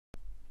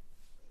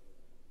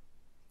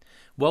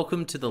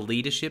Welcome to the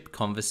Leadership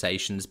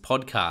Conversations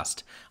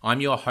podcast. I'm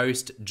your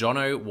host,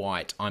 Jono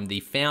White. I'm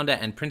the founder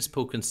and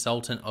principal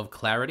consultant of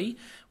Clarity.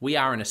 We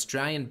are an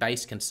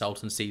Australian-based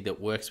consultancy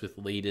that works with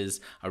leaders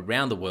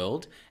around the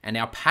world, and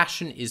our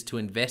passion is to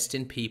invest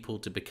in people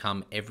to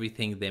become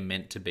everything they're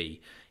meant to be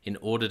in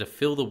order to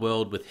fill the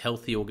world with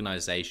healthy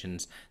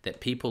organizations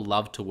that people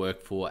love to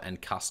work for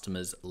and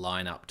customers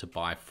line up to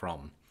buy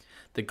from.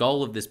 The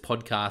goal of this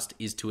podcast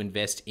is to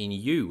invest in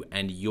you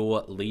and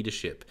your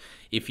leadership.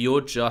 If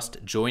you're just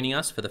joining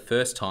us for the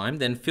first time,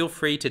 then feel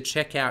free to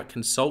check out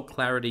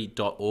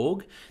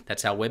consultclarity.org.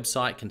 That's our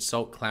website,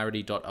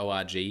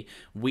 consultclarity.org.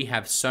 We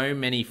have so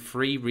many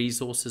free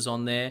resources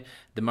on there,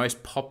 the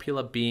most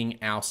popular being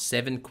our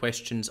 7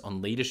 Questions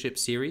on Leadership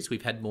series.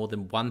 We've had more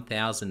than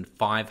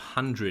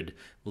 1,500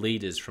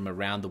 leaders from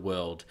around the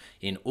world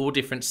in all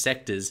different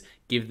sectors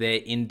give their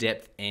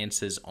in-depth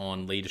answers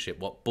on leadership,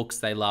 what books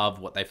they love,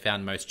 what they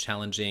found most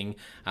challenging,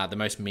 the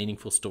most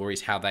meaningful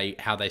stories, how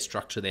they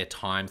structure their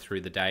time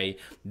through the day.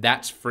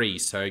 That's free,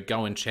 so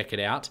go and check it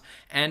out.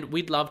 And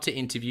we'd love to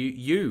interview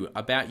you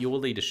about your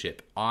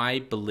leadership. I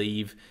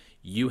believe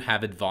you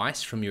have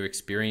advice from your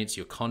experience,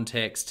 your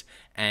context,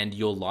 and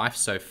your life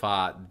so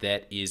far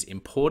that is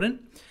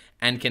important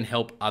and can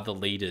help other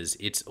leaders.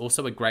 It's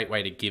also a great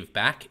way to give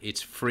back.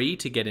 It's free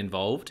to get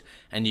involved,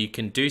 and you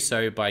can do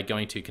so by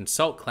going to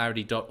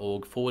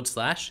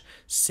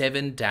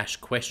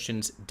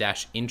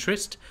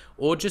consultclarity.org/7-questions-interest,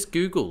 or just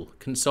Google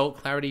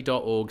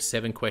consultclarity.org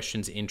 7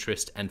 questions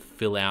interest and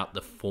fill out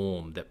the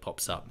form that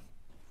pops up.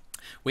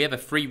 We have a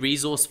free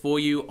resource for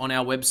you on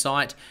our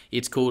website.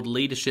 It's called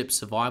Leadership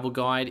Survival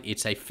Guide.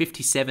 It's a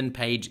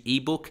 57-page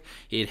ebook.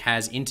 It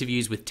has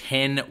interviews with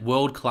 10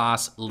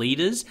 world-class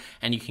leaders,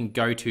 and you can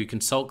go to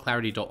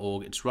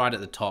consultclarity.org. It's right at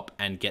the top,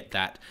 and get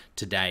that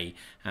today.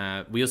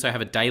 We also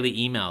have a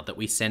daily email that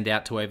we send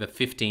out to over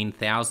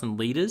 15,000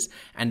 leaders,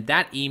 and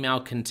that email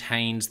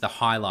contains the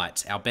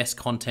highlights, our best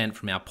content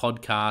from our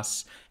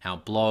podcasts, our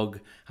blog,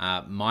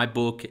 my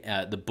book,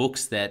 the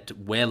books that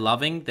we're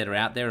loving that are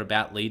out there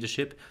about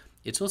leadership.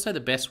 It's also the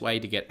best way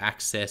to get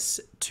access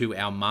to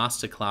our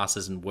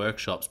masterclasses and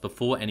workshops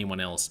before anyone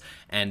else.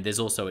 And there's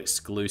also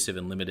exclusive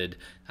and limited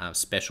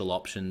special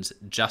options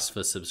just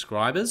for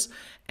subscribers.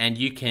 And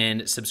you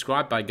can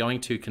subscribe by going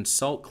to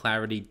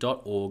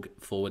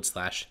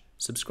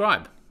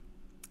consultclarity.org/subscribe.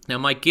 Now,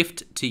 my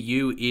gift to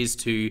you is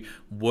to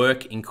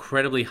work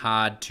incredibly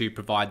hard to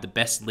provide the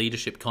best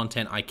leadership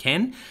content I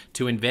can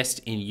to invest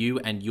in you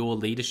and your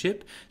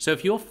leadership. So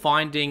if you're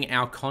finding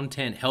our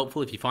content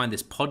helpful, if you find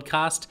this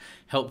podcast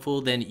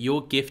helpful, then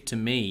your gift to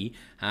me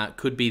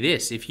could be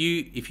this. If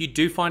you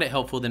do find it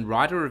helpful, then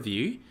write a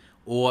review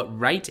or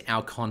rate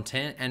our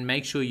content and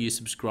make sure you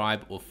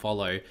subscribe or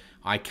follow.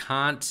 I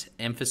can't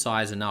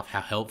emphasize enough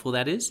how helpful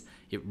that is.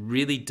 It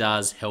really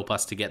does help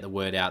us to get the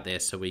word out there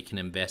so we can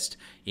invest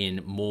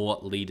in more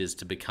leaders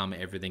to become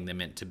everything they're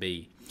meant to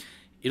be.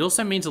 It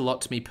also means a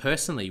lot to me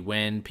personally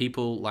when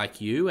people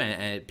like you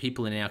and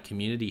people in our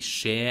community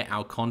share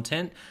our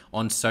content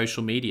on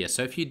social media.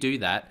 So if you do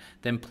that,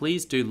 then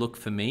please do look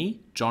for me,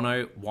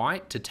 Jono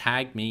White, to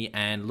tag me,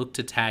 and look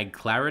to tag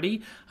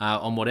Clarity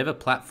on whatever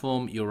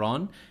platform you're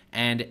on.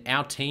 And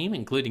our team,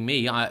 including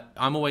me,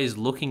 I'm always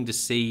looking to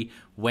see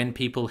when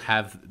people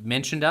have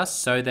mentioned us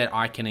so that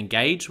I can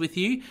engage with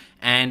you.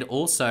 And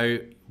also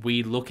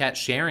we look at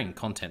sharing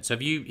content. So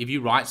if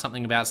you write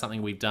something about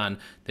something we've done,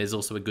 there's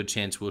also a good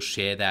chance we'll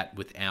share that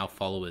with our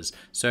followers.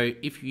 So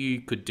if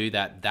you could do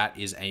that, that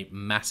is a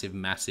massive,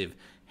 massive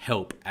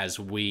help as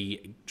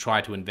we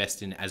try to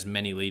invest in as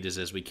many leaders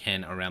as we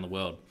can around the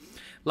world.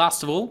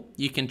 Last of all,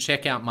 you can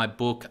check out my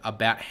book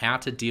about how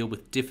to deal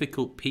with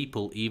difficult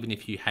people even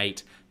if you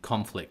hate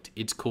conflict.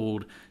 It's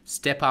called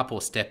Step Up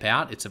or Step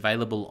Out. It's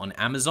available on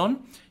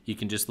Amazon. You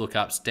can just look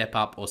up Step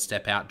Up or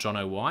Step Out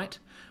Jono White,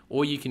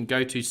 or you can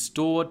go to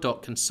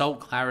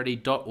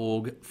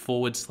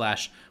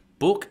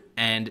store.consultclarity.org/book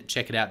and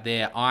check it out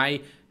there.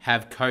 I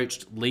have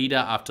coached leader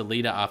after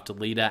leader after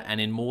leader,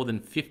 and in more than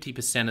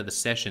 50% of the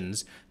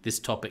sessions, this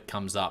topic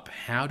comes up.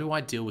 How do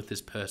I deal with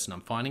this person?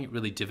 I'm finding it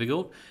really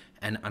difficult,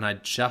 and I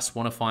just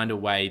want to find a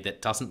way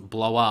that doesn't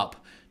blow up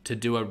to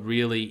do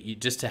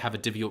just to have a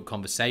difficult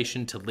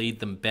conversation, to lead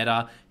them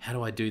better. How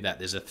do I do that?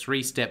 There's a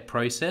 3-step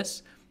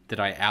process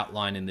that I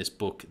outline in this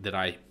book that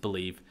I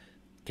believe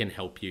can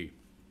help you.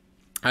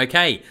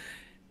 Okay,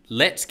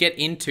 let's get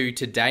into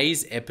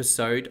today's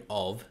episode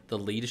of the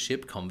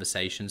Leadership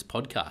Conversations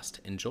podcast.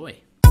 Enjoy.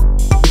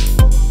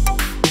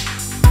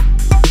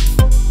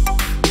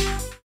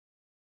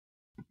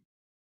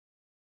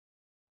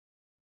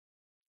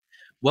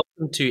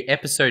 Welcome to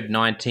episode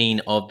 19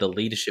 of the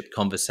Leadership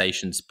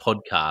Conversations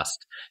podcast.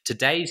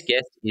 Today's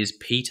guest is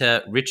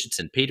Peter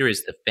Richardson. Peter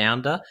is the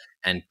founder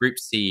and group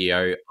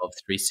CEO of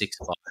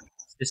 365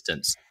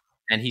 Assistance,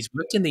 and he's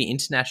worked in the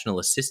international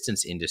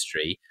assistance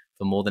industry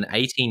for more than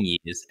 18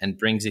 years and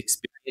brings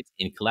experience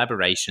in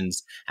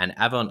collaborations and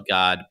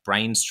avant-garde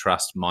brains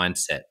trust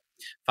mindset.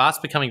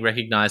 Fast becoming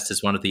recognized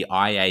as one of the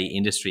IA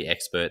industry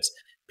experts,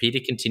 Peter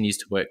continues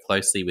to work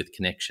closely with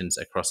connections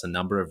across a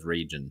number of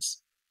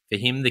regions. For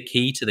him, the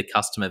key to the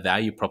customer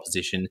value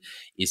proposition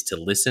is to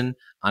listen,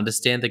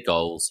 understand the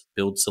goals,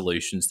 build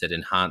solutions that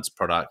enhance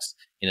products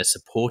in a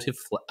supportive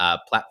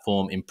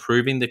platform,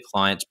 improving the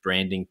client's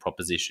branding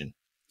proposition.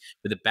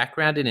 With a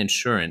background in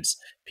insurance,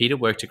 Peter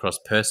worked across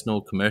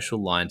personal,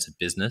 commercial lines of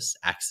business,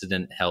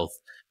 accident, health,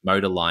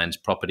 motor lines,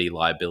 property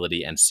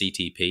liability, and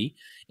CTP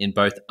in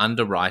both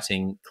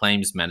underwriting,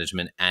 claims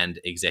management, and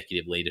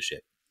executive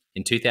leadership.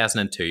 In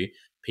 2002,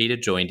 Peter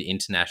joined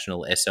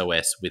International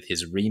SOS with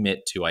his remit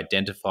to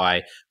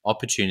identify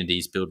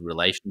opportunities, build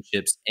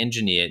relationships,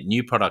 engineer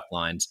new product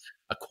lines,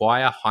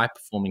 acquire high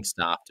performing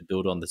staff to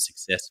build on the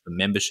success for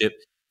membership,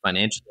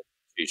 financial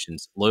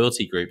institutions,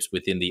 loyalty groups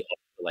within the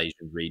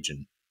Australasian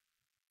region.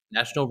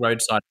 National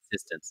roadside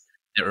assistance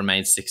that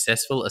remains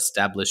successful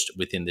established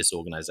within this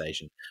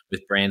organization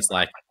with brands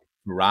like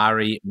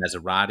Ferrari,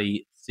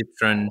 Maserati,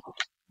 Citroen,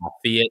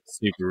 Fiat,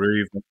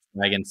 Subaru,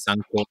 Volkswagen,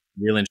 Suncorp,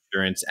 Real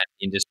Insurance, and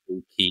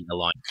industry key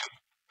alliance.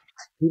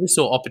 Peter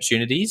saw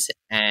opportunities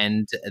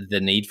and the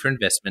need for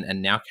investment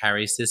and now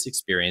carries this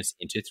experience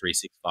into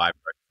 365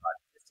 roadside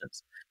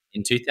assistance.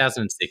 In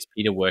 2006,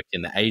 Peter worked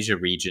in the Asia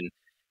region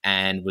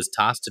and was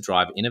tasked to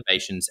drive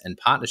innovations and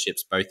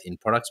partnerships both in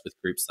products with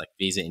groups like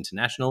Visa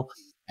International,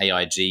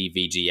 AIG,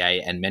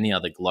 VGA, and many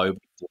other global.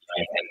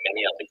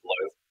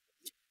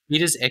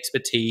 Peter's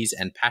expertise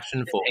and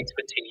passion for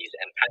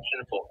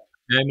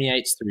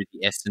permeates through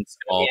the essence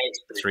of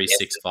the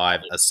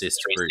 365 Assist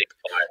Group.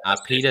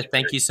 Peter,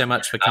 thank you so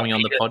much for coming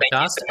on the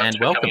podcast and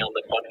welcome.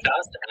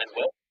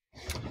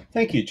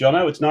 Thank you,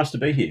 Jono. It's nice to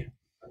be here.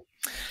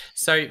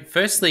 So,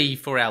 firstly,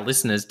 for our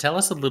listeners, tell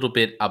us a little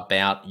bit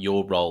about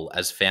your role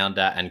as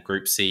founder and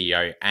group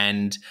CEO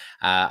and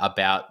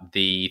about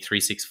the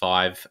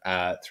 365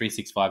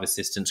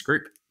 Assistance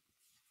Group.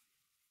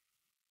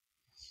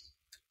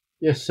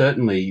 Yes,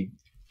 certainly.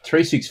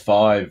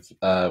 365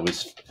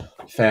 was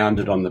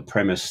founded on the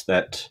premise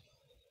that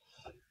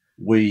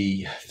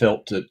we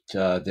felt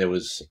that there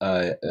was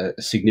a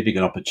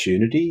significant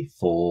opportunity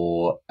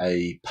for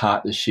a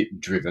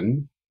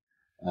partnership-driven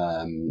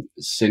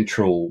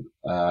central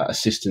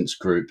assistance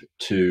group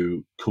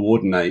to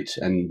coordinate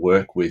and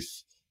work with,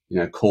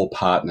 core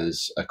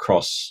partners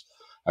across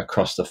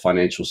the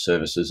financial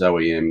services,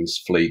 OEMs,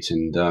 fleet,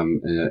 and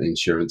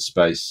insurance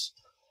space.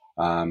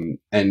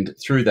 And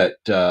through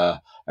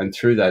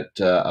that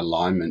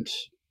alignment,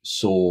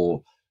 saw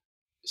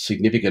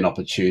significant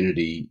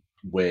opportunity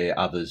where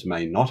others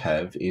may not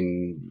have,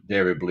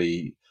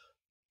 invariably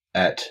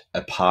at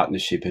a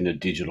partnership and a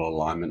digital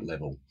alignment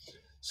level.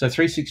 So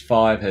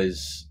 365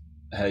 has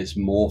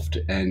morphed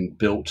and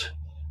built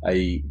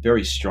a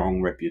very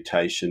strong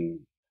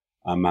reputation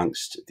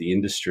amongst the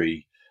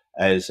industry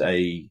as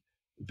a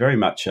very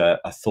much a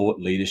thought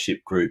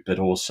leadership group, but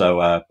also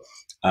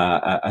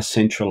a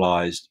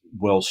centralized,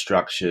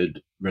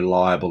 well-structured,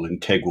 reliable,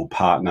 integral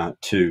partner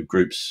to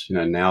groups,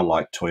 now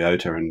like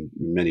Toyota and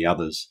many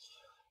others,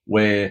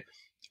 where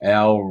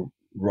our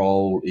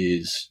role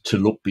is to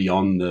look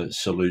beyond the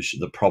solution,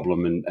 the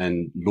problem,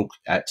 and look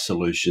at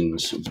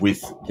solutions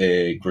with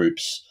their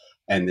groups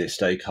and their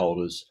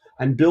stakeholders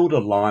and build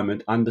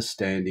alignment,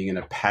 understanding, and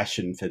a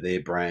passion for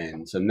their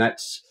brands. And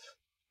that's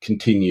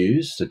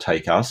continues to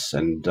take us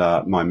and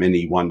my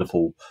many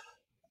wonderful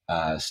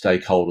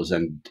stakeholders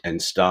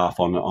and staff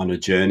on a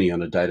journey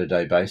on a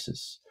day-to-day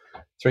basis.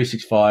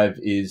 365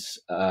 is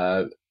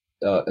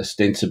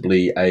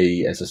ostensibly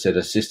as I said,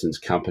 assistance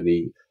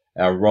company.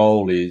 Our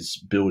role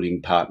is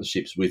building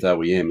partnerships with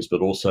OEMs,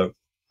 but also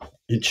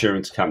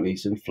insurance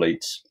companies and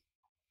fleets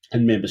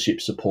and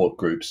membership support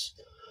groups.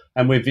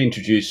 And we've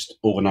introduced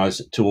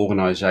to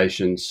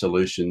organisations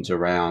solutions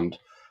around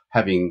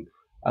having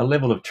a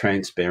level of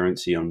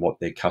transparency on what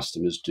their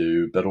customers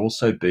do, but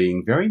also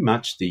being very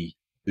much the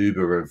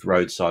Uber of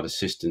roadside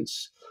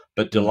assistance,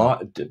 but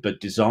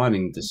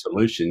designing the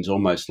solutions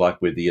almost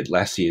like we're the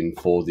Atlassian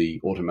for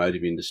the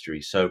automotive industry.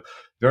 So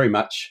very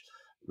much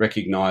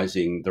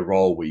recognising the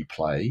role we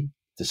play,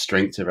 the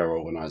strength of our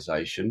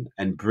organisation,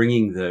 and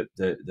bringing the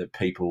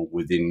people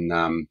within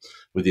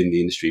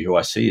the industry who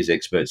I see as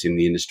experts in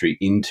the industry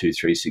into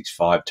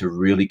 365 to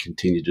really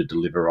continue to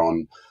deliver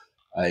on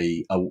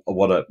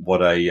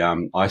what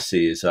I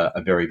see as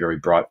a very, very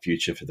bright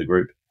future for the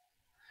group.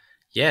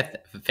 Yeah,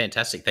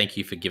 fantastic. Thank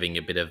you for giving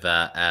a bit of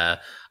a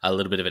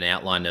little bit of an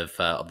outline of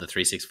the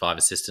 365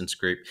 Assistance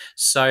Group.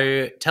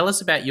 So tell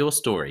us about your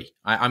story.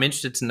 I'm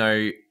interested to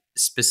know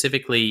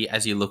specifically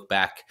as you look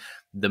back,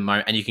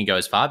 and you can go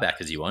as far back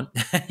as you want.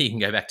 You can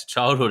go back to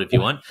childhood if you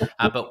want.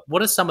 But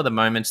what are some of the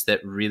moments that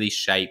really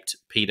shaped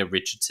Peter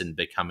Richardson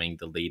becoming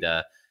the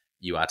leader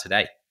you are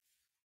today?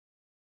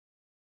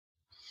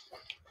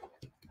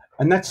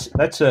 And that's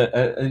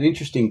an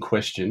interesting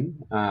question,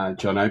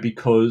 Jono,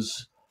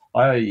 because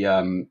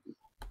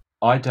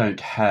I don't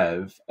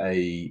have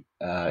a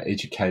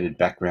educated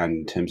background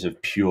in terms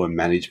of pure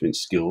management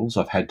skills.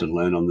 I've had to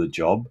learn on the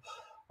job,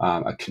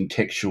 a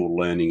contextual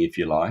learning, if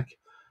you like,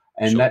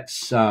 and Sure.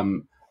 that's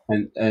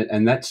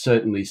and that's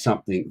certainly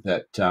something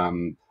that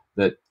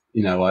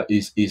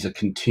is a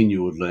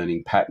continual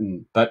learning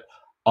pattern. But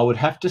I would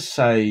have to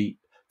say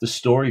the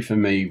story for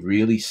me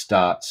really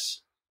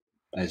starts,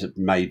 as it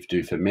may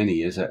do for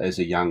many, as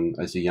a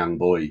young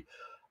boy.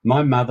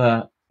 My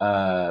mother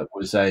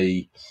was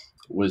an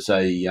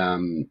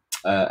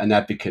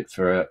advocate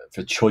for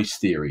choice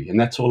theory, and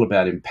that's all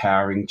about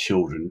empowering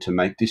children to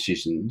make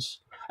decisions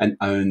and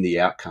own the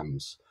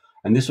outcomes.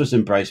 And this was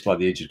embraced by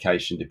the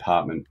education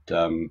department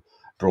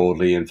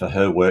broadly. And for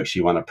her work, she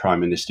won a Prime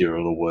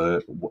Ministerial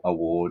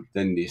Award.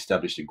 Then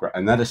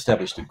that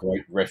established a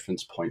great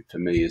reference point for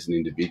me as an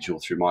individual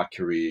through my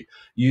career,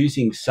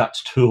 using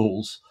such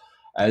tools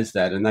as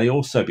that. And they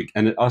also,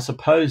 I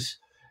suppose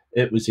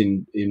it was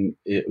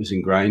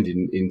ingrained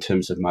in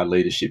terms of my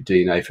leadership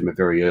DNA from a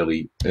very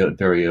early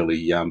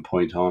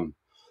point on.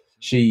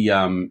 She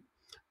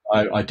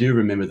I do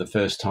remember the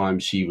first time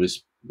she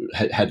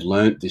had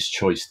learnt this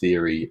choice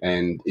theory,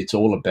 and it's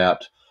all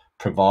about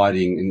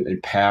providing and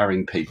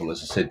empowering people,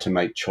 as I said, to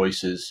make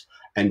choices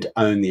and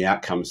own the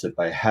outcomes that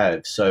they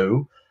have.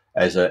 So,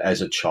 as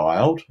a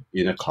child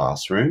in a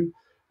classroom,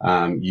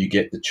 you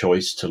get the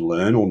choice to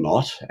learn or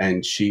not,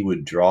 and she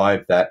would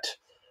drive that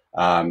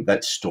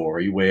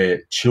story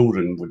where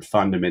children would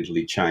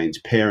fundamentally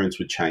change, parents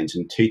would change,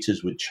 and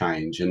teachers would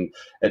change, and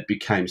it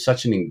became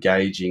such an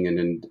engaging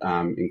and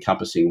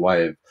encompassing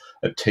way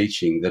of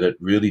teaching that it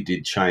really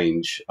did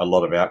change a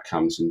lot of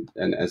outcomes.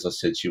 And as I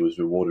said, she was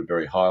rewarded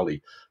very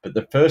highly. But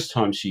the first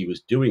time she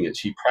was doing it,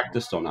 she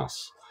practiced on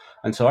us.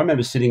 And so I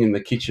remember sitting in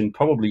the kitchen,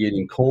 probably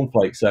eating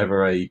cornflakes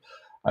over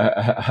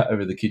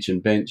the kitchen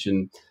bench,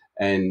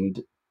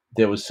 and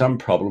there was some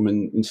problem.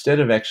 And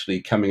instead of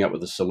actually coming up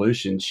with a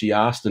solution, she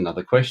asked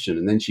another question,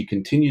 and then she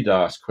continued to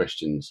ask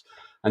questions,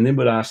 and then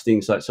would ask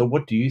things like, "So,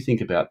 what do you think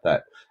about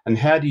that? And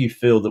how do you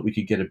feel that we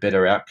could get a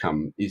better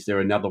outcome? Is there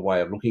another way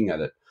of looking at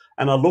it?"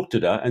 And I looked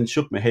at her and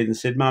shook my head and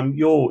said, "Mum,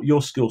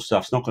 your skill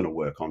stuff's not going to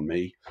work on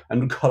me,"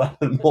 and got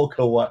up and walked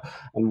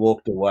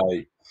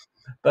away.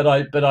 But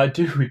I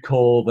do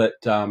recall that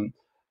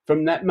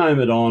from that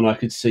moment on, I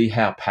could see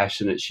how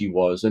passionate she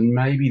was, and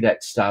maybe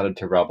that started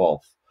to rub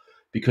off,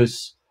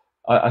 because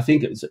I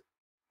think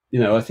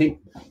I think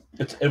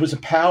it was a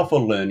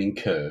powerful learning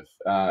curve,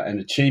 and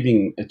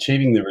achieving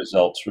the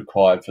results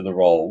required for the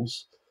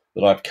roles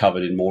that I've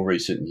covered in more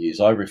recent years.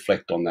 I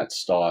reflect on that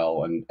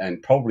style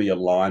and probably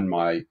align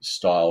my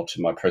style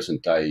to my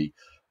present day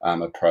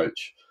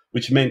approach,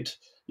 which meant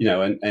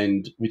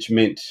which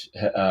meant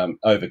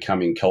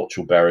overcoming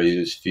cultural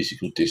barriers,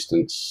 physical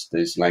distance.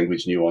 There's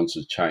language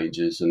nuances,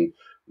 changes, and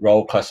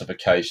role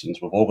classifications.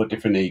 We've all got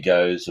different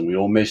egos, and we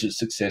all measure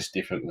success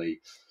differently.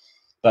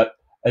 But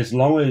as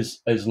long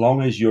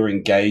as you're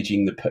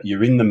engaging,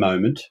 you're in the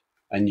moment,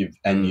 and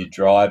you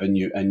drive, and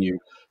you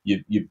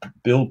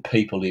build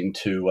people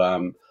into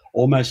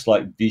almost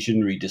like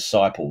visionary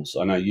disciples.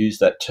 And I use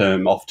that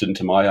term often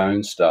to my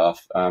own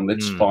staff.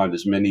 Let's find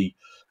as many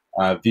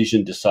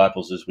vision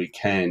disciples as we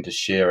can to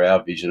share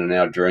our vision and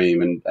our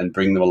dream, and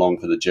bring them along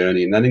for the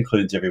journey. And that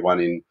includes everyone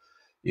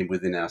in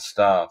within our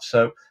staff.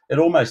 So it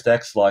almost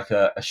acts like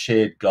a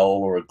shared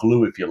goal, or a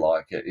glue, if you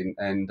like.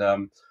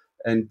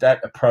 And that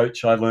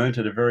approach I learned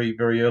at a very,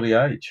 very early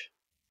age.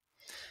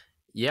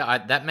 Yeah,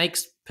 that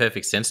makes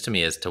perfect sense to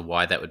me as to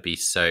why that would be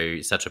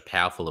such a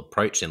powerful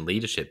approach in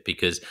leadership.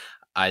 Because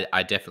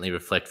I definitely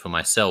reflect for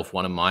myself.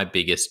 One of my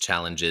biggest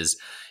challenges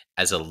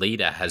as a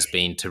leader has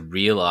been to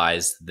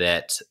realize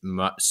that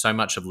so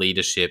much of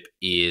leadership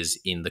is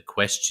in the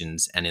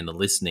questions and in the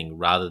listening,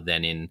 rather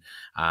than in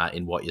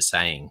what you're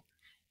saying.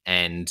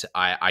 And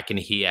I can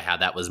hear how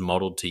that was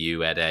modeled to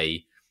you at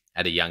a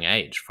young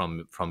age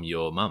from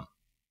your mum.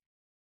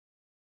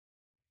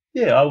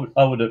 Yeah,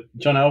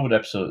 John, I would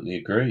absolutely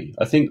agree.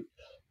 I think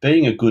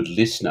being a good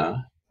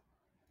listener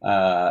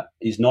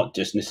is not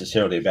just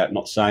necessarily about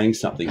not saying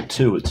something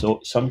too.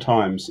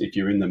 Sometimes if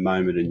you're in the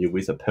moment and you're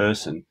with a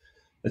person,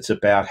 it's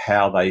about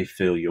how they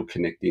feel you're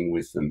connecting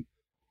with them.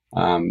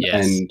 Um,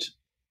 Yes. and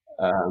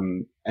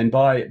and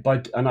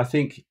I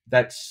think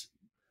that's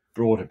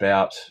brought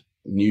about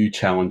new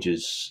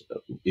challenges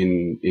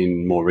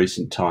in more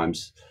recent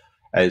times,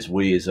 as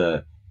we as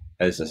a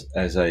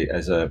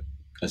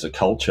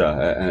culture,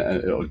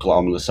 I'm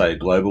going to say a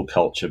global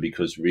culture,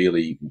 because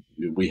really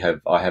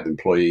I have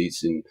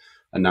employees in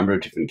a number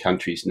of different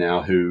countries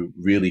now who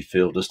really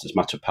feel just as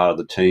much a part of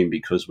the team,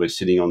 because we're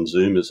sitting on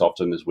Zoom as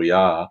often as we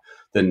are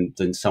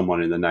than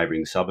someone in the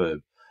neighbouring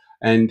suburb.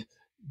 And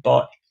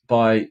by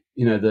by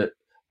you know the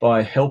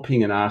by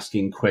helping and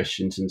asking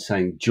questions and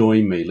saying,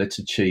 "Join me, let's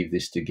achieve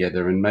this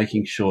together," and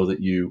making sure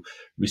that you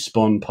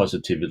respond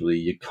positively,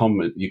 you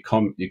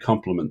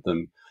compliment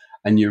them,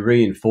 and you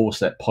reinforce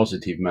that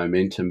positive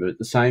momentum. But at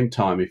the same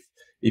time,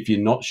 if you're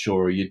not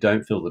sure, or you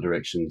don't feel the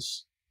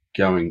direction's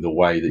going the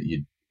way that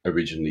you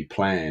originally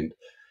planned,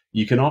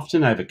 you can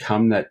often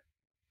overcome that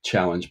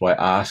challenge by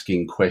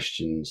asking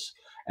questions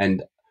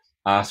and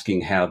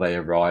asking how they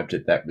arrived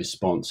at that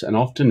response. And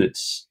often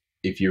it's,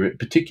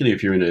 particularly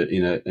if you're in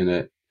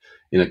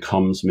a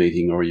comms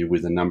meeting, or you're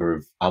with a number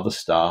of other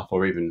staff,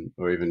 or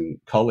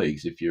even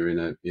colleagues, if you're in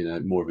a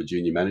more of a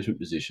junior management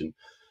position,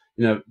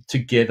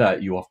 together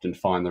you often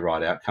find the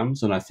right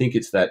outcomes. And I think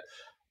it's that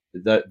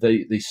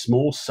the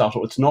small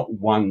subtle. It's not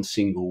one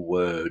single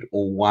word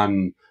or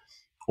one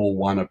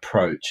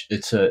approach.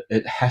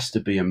 It has to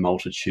be a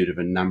multitude of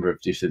a number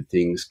of different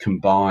things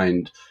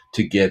combined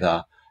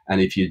together. And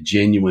if you're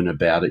genuine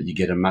about it, you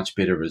get a much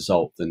better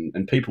result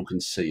and people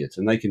can see it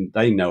and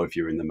they know if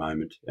you're in the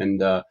moment.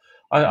 And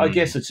I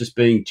guess it's just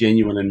being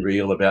genuine and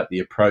real about the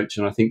approach.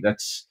 And I think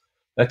that's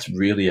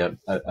really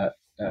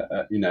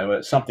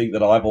something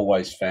that I've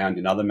always found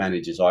in other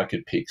managers I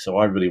could pick. So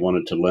I really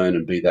wanted to learn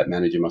and be that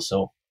manager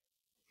myself.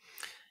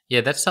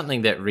 Yeah, that's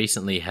something that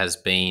recently has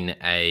been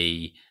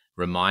a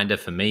reminder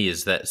for me,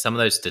 is that some of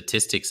those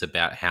statistics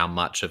about how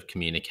much of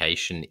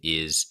communication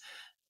is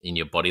in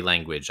your body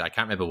language. I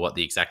can't remember what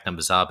the exact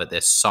numbers are, but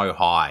they're so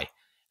high.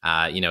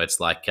 It's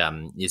like,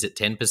 is it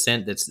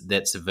 10%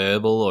 that's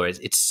verbal, or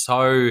it's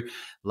so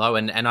low?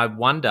 And I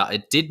wonder,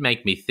 it did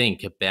make me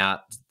think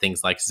about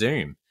things like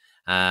Zoom,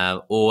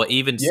 or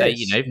even say,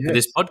 Yes, for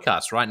this yes.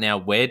 podcast right now,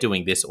 we're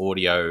doing this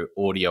audio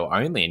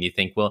only, and you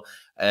think, well,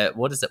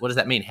 what does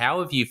that mean?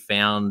 How have you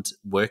found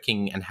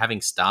working and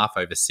having staff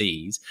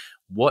overseas?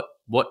 What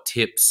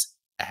tips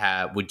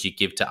would you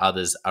give to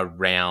others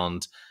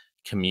around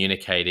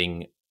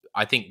communicating?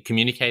 I think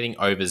communicating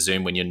over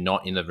Zoom when you're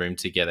not in the room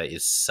together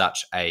is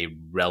such a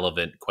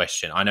relevant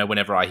question. I know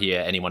whenever I hear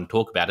anyone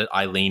talk about it,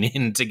 I lean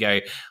in to go,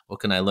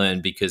 "What can I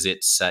learn?" Because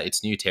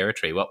it's new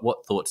territory.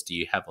 What thoughts do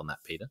you have on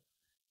that, Peter?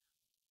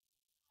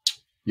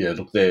 Yeah,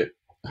 look,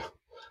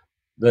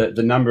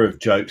 the number of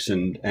jokes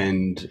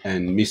and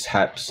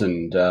mishaps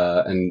and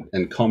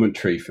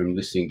commentary from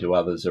listening to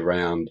others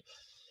around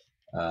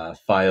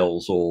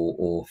fails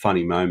or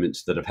funny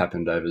moments that have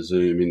happened over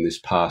Zoom in this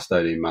past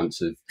 18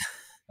 months of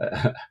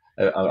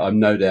I'm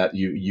no doubt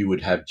you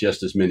would have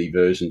just as many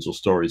versions or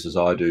stories as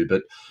I do,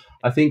 but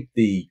I think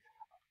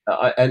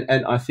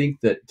and I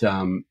think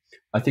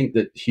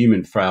that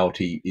human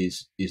frailty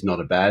is not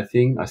a bad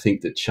thing. I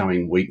think that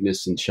showing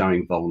weakness and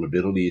showing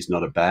vulnerability is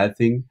not a bad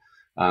thing,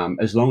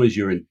 as long as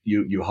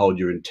you hold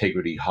your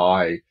integrity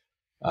high.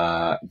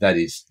 That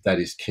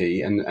is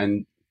key.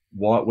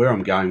 Where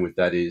I'm going with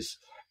that is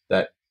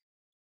that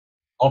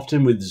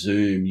often with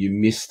Zoom, you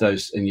miss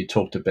those, and you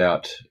talked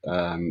about,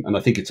 and I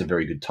think it's a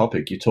very good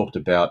topic. You talked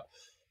about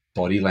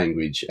body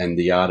language and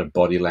the art of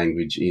body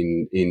language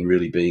in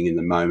really being in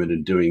the moment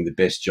and doing the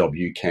best job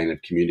you can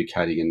of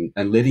communicating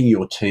and letting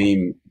your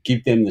team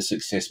give them the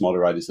success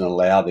moderators and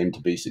allow them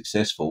to be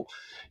successful.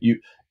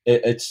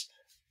 It's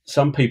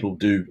some people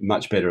do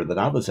much better than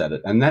others at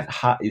it, and that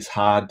is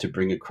hard to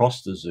bring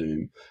across the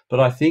Zoom. But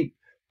I think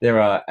there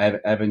are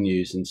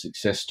avenues and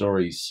success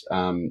stories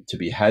to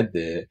be had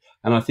there,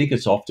 and I think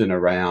it's often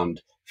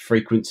around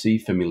frequency,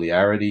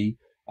 familiarity,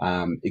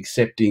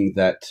 accepting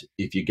that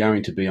if you're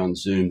going to be on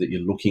Zoom, that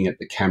you're looking at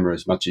the camera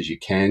as much as you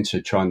can,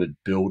 so trying to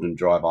build and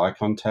drive eye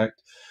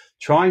contact,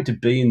 trying to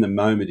be in the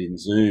moment in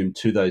Zoom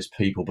to those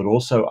people, but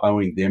also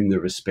owing them the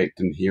respect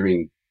and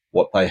hearing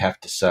what they have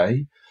to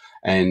say,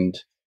 and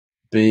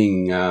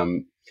being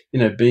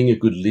being a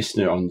good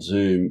listener on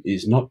Zoom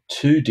is not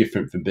too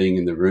different from being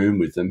in the room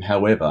with them.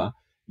 However,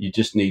 you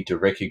just need to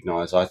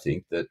recognise, I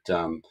think, that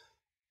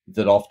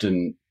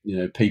often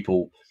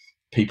people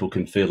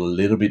can feel a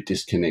little bit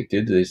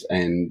disconnected,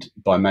 and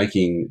by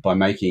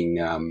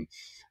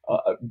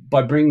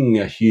bringing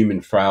a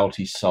human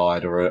frailty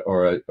side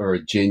or a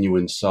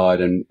genuine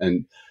side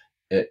and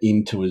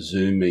into a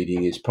Zoom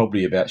meeting is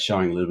probably about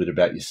showing a little bit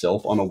about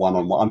yourself on a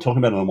one-on-one. I'm talking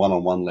about on a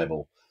one-on-one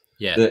level.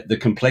 Yeah. The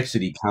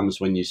complexity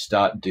comes when you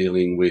start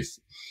dealing with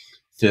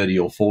 30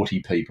 or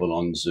 40 people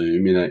on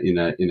Zoom in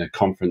a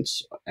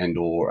conference and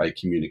or a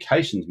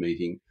communications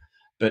meeting,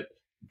 but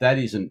that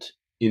isn't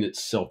in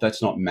itself.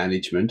 That's not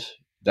management.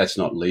 That's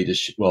not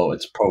leadership. Well,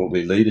 it's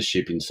probably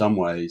leadership in some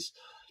ways,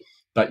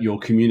 but your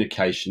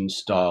communication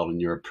style and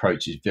your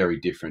approach is very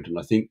different. And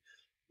I think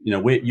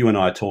you and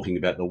I are talking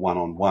about the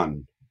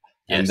one-on-one,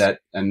 Yes.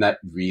 and that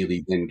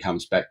really then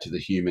comes back to the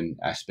human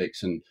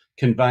aspects and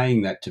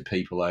conveying that to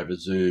people over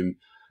Zoom.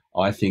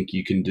 I think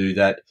you can do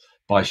that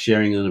by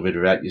sharing a little bit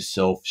about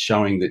yourself,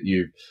 showing that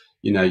you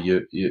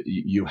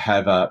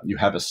have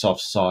a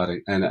soft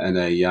side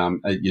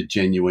you're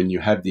genuine, you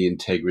have the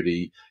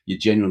integrity, you're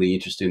genuinely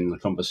interested in the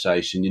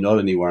conversation. You're not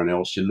anyone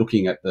else. You're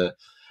looking at the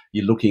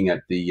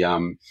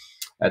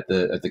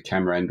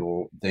camera and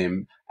or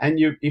them, and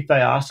if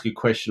they ask a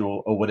question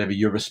or whatever,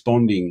 you're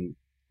responding,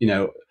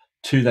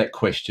 to that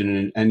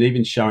question, and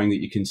even showing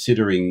that you're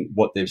considering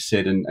what they've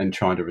said and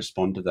trying to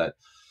respond to that.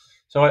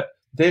 So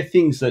they're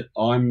things that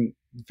I'm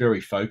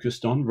very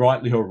focused on,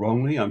 rightly or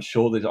wrongly. I'm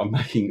sure that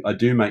I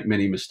do make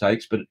many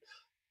mistakes, but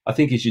I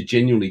think as you're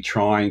genuinely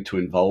trying to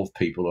involve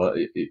people,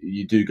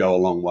 you do go a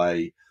long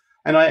way.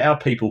 And our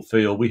people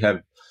feel we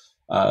have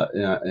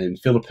in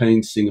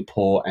Philippines,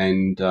 Singapore,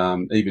 and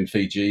even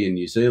Fiji and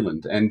New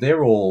Zealand, and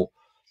they're all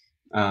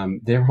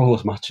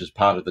as much as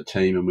part of the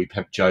team, and we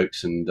have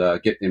jokes and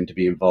get them to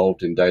be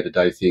involved in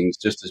day-to-day things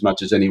just as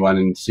much as anyone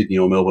in Sydney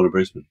or Melbourne or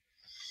Brisbane.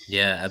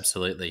 Yeah,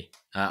 absolutely.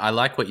 I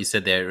like what you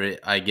said there.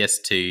 I guess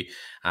to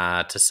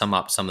sum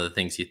up some of the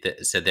things you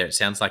said there, it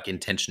sounds like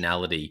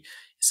intentionality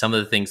some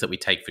of the things that we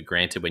take for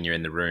granted when you're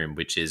in the room,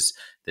 which is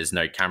there's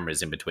no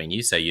cameras in between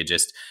you. So you're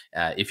just,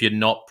 if you're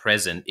not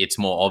present, it's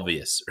more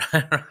obvious,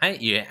 right?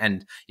 Yeah.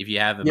 And if you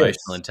have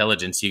emotional Yes.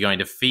 intelligence, you're going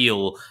to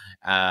feel,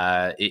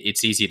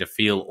 it's easier to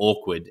feel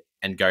awkward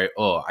and go,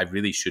 oh, I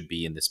really should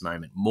be in this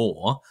moment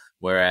more.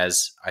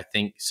 Whereas I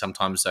think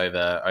sometimes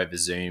over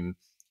Zoom,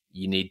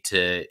 you need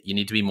to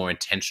be more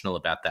intentional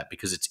about that,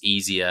 because it's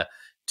easier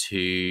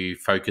to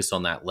focus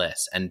on that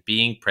less, and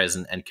being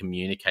present and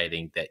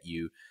communicating that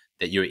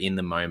you're in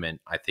the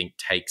moment, I think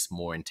takes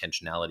more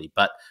intentionality.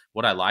 But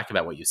what I like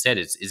about what you said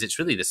is it's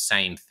really the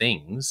same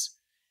things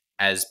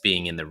as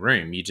being in the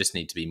room. You just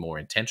need to be more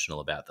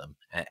intentional about them,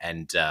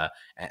 and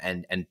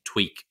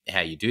tweak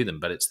how you do them.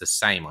 But it's the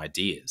same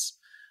ideas.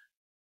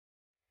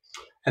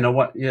 And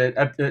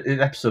it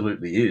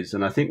absolutely is.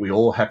 And I think we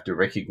all have to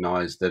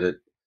recognise that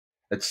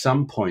at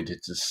some point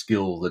it's a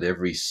skill that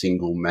every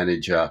single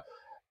manager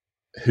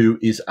who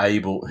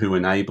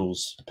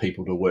enables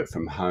people to work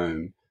from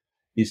home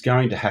is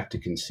going to have to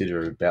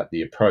consider about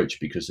the approach,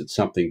 because it's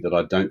something that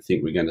I don't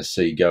think we're going to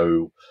see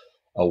go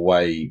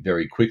away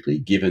very quickly,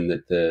 given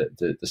that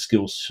the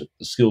skill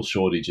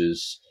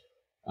shortages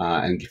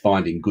and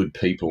finding good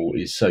people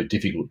is so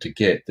difficult to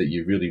get, that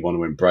you really want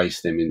to embrace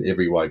them in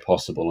every way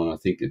possible. And I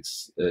think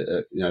it's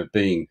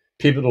being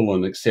pivotal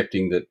and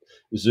accepting that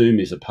Zoom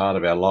is a part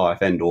of our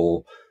life, and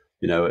or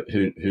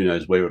who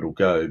knows where it'll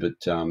go,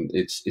 but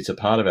it's a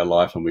part of our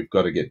life, and we've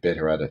got to get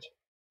better at it.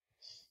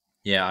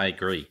 Yeah, I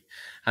agree.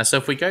 So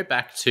if we go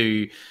back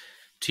to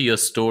your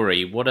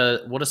story, what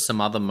are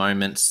some other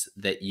moments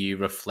that you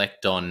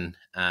reflect on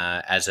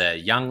as a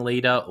young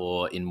leader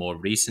or in more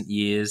recent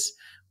years,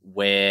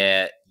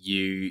 where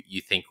you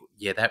think,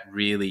 yeah, that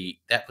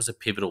was a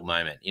pivotal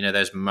moment.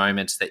 Those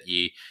moments that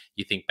you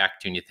think back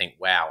to and you think,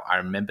 wow, I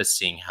remember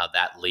seeing how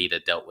that leader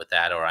dealt with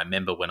that, or I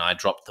remember when I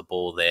dropped the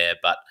ball there,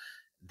 but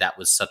that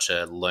was such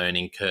a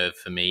learning curve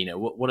for me.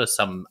 What are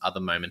some other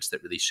moments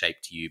that really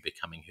shaped you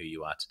becoming who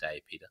you are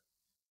today, Peter?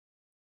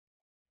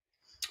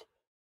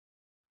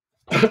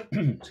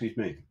 Excuse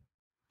me.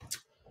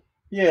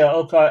 Yeah,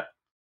 look, I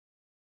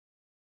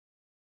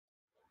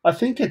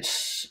think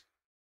it's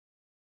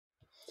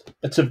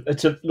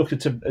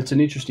an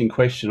interesting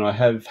question.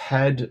 I've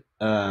had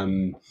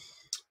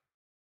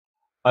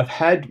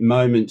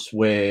moments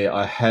where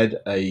I had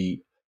a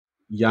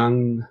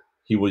young.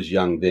 He was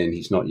young then.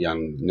 He's not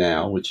young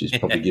now, which is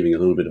probably giving a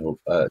little bit of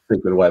a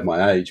secret away of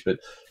my age. But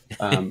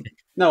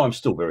no, I'm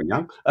still very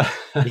young.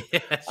 Yeah,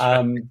 that's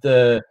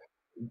right.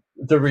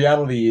 The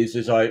reality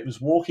is I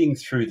was walking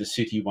through the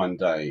city one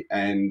day,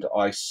 and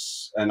I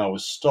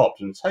was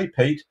stopped, and say, "Hey,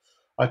 Pete."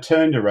 I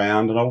turned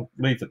around, and I'll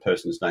leave the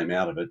person's name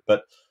out of it,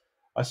 but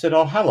I said,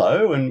 "Oh,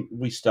 hello," and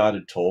we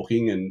started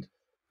talking, and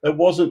it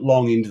wasn't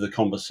long into the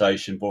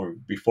conversation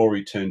before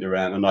he turned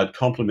around, and I'd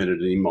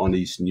complimented him on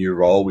his new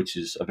role, which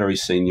is a very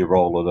senior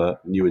role at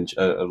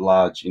a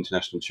large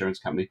international insurance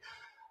company.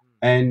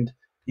 And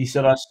he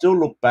said, "I still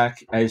look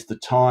back as the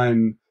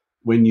time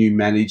when you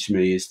managed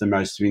me as the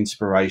most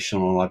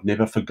inspirational, and I've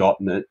never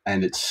forgotten it,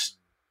 and it's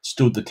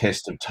stood the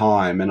test of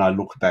time, and I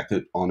look back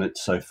on it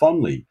so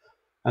fondly."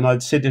 And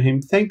I'd said to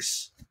him,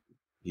 "Thanks,"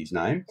 his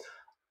name.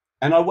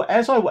 And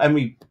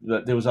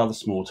there was other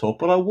small talk,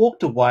 but I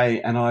walked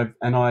away, and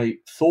I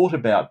thought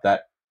about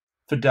that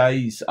for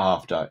days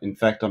after. In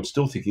fact, I'm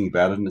still thinking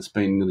about it, and it's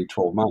been nearly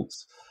 12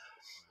 months.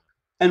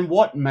 And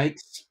what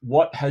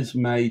has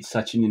made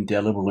such an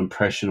indelible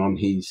impression on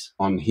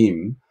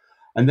him,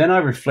 and then I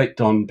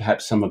reflect on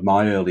perhaps some of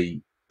my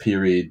early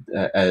period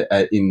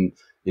in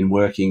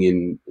working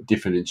in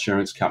different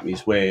insurance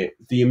companies, where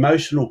the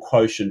emotional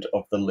quotient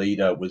of the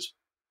leader was,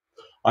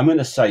 I'm going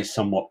to say,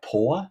 somewhat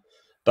poor,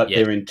 but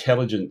Yes. their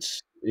intelligence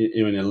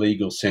in a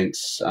legal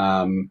sense,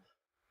 and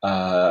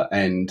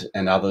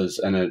others,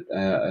 and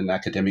an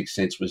academic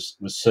sense was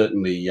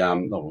certainly,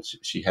 well,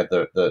 she had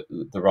the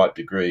right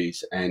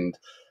degrees,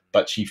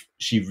 but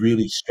she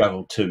really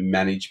struggled to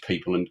manage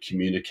people and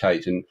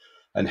communicate, and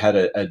had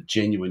a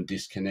genuine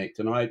disconnect.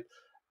 And I,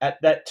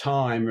 at that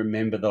time,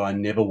 remember that I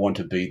never want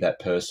to be that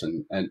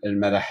person, and no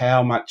matter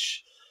how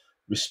much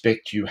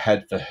respect you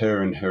had for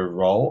her and her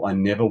role, I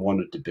never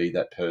wanted to be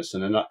that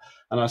person. And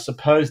I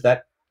suppose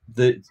that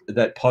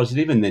that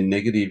positive and then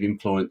negative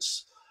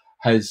influence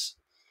has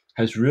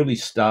really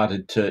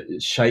started to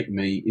shape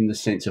me in the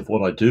sense of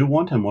what I do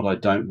want and what I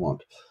don't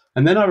want.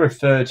 And then I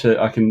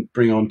can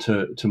bring on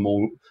to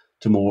more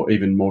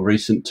even more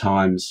recent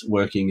times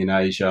working in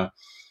Asia.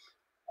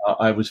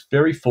 I was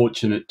very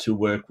fortunate to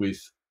work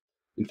with,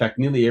 in fact,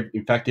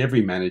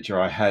 every manager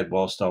I had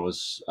whilst I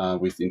was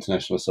with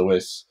International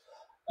SOS.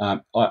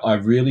 I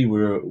really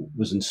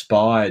was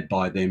inspired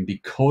by them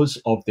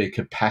because of their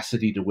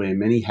capacity to wear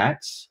many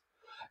hats,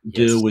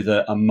 deal Yes. with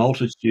a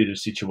multitude of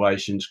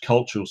situations,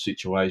 cultural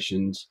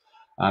situations,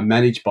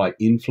 managed by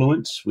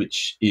influence,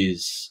 which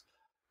is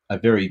a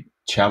very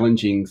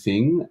challenging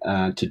thing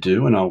to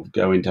do. And I'll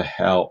go into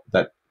how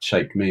that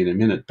shaped me in a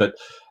minute. But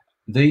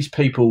these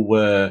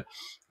people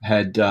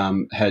had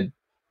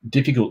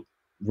difficult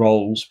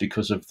roles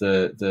because of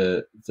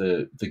the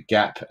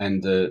gap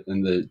and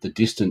the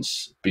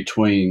distance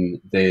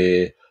between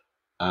their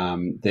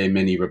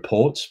many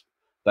reports.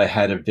 They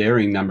had a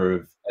varying number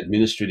of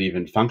administrative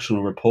and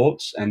functional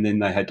reports, and then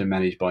they had to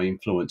manage by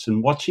influence.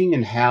 And watching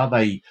and how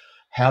they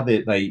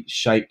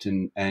shaped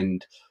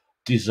and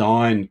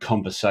designed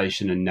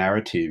conversation and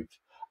narrative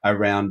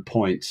around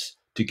points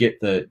to get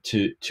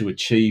to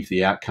achieve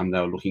the outcome they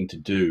were looking to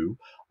do.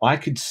 I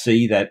could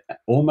see that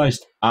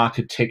almost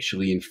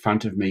architecturally in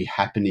front of me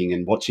happening,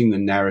 and watching the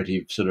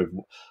narrative sort of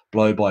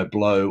blow by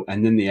blow,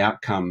 and then the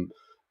outcome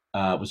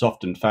was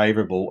often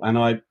favourable. And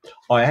I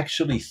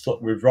actually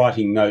thought, with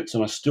writing notes,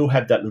 and I still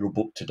have that little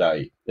book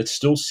today. It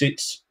still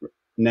sits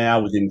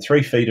now within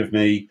 3 feet of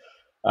me,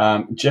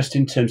 just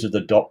in terms of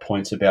the dot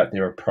points about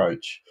their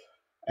approach.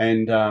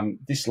 And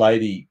this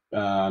lady,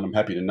 and I'm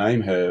happy to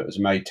name her, as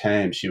May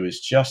Tam. She was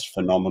just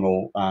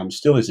phenomenal.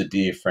 Still is a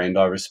dear friend.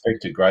 I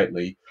respect her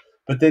greatly.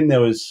 But then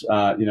there was,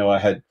 I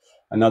had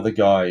another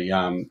guy,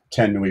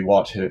 Tan Nui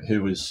Wat,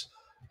 who was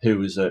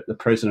the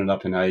president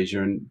up in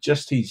Asia, and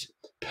just his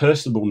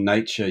personable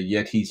nature,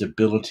 yet his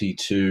ability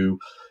to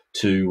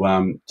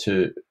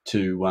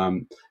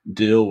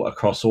deal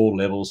across all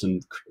levels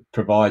and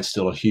provide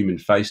still a human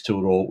face to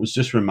it all was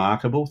just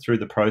remarkable through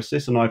the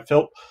process. And I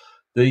felt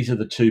these are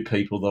the two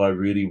people that I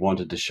really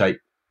wanted to shape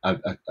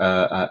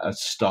a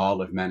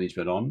style of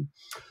management on.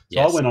 So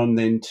I Yes. went on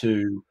then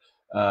to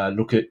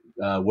look at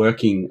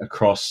working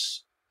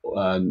across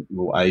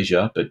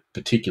Asia, but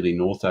particularly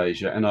North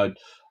Asia, and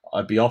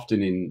I'd be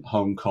often in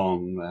Hong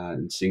Kong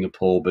and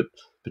Singapore, but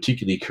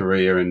particularly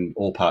Korea and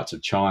all parts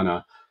of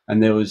China.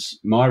 And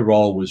my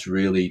role was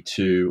really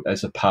to,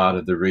 as a part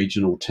of the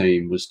regional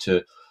team, was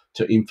to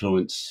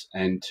influence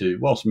and to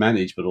whilst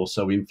manage, but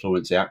also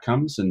influence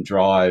outcomes and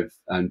drive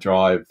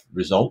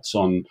results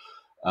on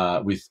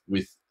with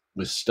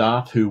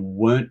staff who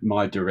weren't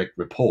my direct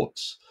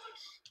reports.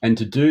 And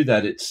to do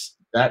that, it's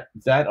that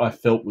I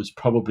felt was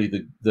probably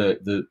the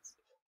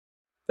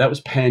that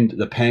was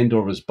the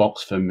Pandora's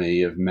box for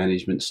me of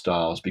management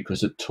styles,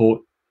 because it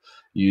taught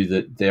you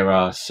that there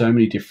are so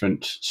many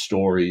different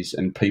stories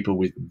and people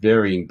with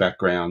varying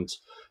backgrounds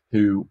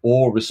who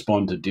all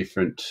respond to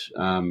different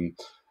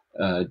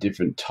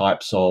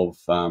types of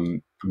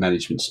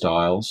management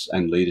styles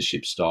and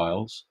leadership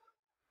styles,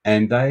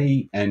 and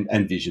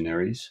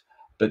visionaries.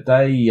 But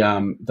they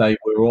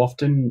were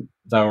often,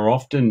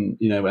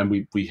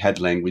 and we had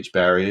language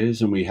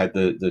barriers, and we had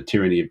the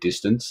tyranny of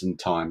distance and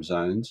time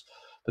zones,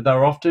 but they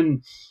were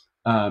often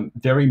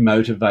very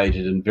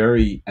motivated and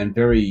very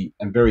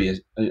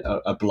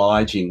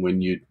obliging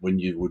when you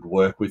would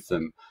work with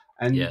them.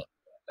 Yeah.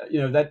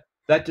 And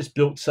that just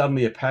built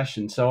suddenly a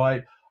passion. So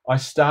I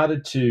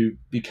started to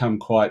become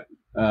quite,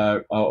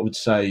 I would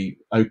say,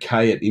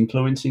 okay at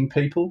influencing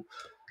people,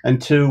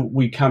 until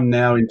we come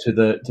now into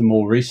the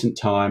more recent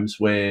times,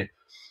 where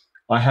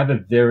I have a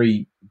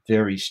very,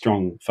 very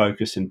strong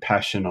focus and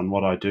passion on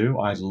what I do.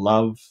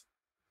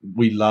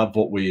 We love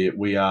what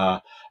we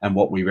are and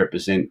what we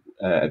represent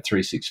at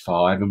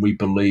 365, and we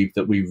believe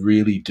that we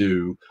really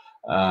do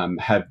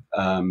have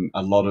a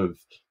lot of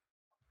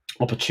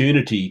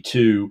opportunity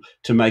to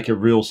make a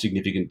real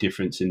significant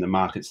difference in the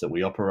markets that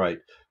we operate.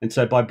 And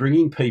so, by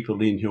bringing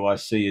people in who I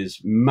see as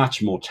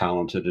much more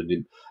talented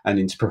and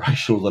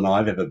inspirational than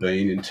I've ever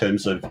been in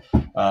terms of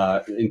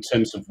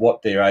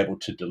what they're able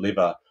to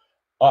deliver,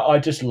 I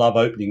just love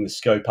opening the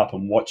scope up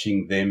and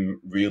watching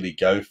them really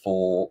go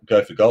for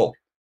gold.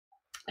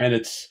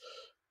 And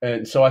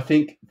so I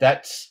think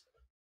that's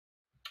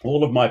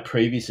all of my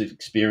previous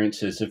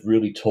experiences have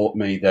really taught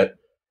me that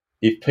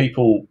if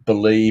people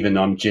believe and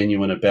I'm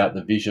genuine about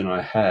the vision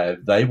I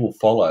have, they will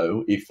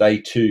follow if they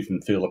too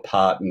can feel a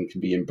part and can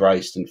be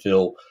embraced and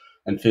feel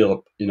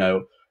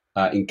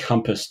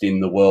encompassed in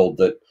the world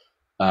that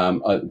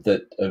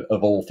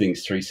of all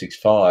things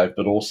 365,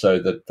 but also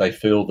that they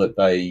feel that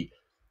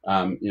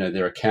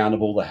they're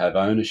accountable, they have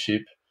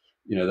ownership,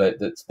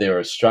 that there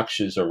are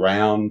structures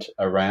around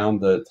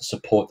the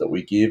support that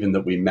we give, and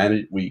that we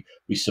manage, we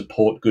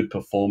support good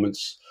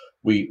performance,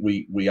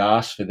 we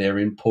ask for their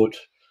input,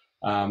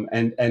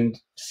 and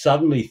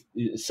suddenly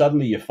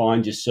you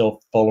find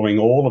yourself following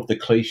all of the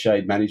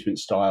cliched management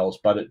styles,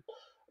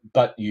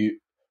 but you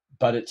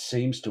but it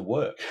seems to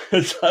work.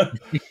 So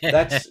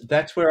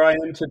that's where I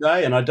am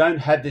today, and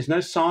there's no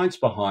science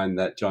behind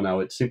that,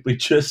 Jono. It's simply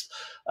just,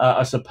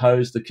 I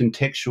suppose, the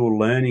contextual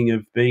learning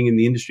of being in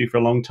the industry for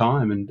a long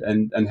time,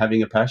 and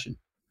having a passion.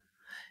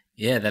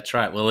 Yeah, that's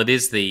right. Well, it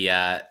is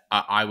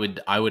I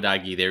would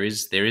argue there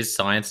is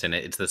science in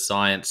it. It's the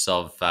science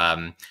of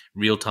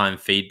real time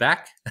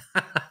feedback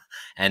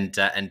and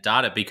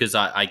data, because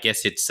I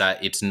guess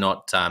it's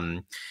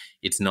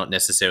not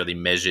necessarily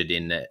measured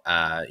in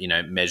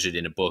measured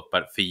in a book.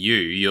 But for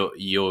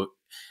you're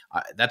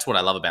that's what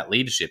I love about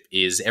leadership,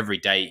 is every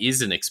day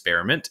is an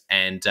experiment,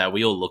 and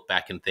we all look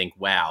back and think,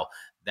 wow,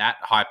 that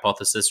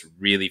hypothesis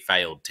really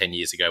failed 10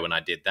 years ago when I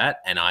did that,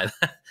 and I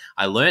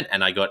I learned,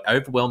 and I got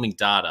overwhelming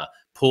data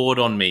poured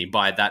on me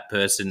by that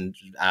person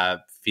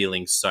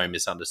feeling so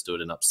misunderstood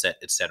and upset,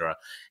 etc.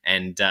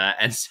 And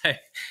so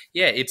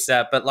yeah, it's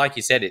but like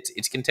you said,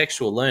 it's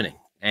contextual learning.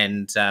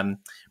 And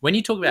when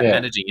you talk about Yeah,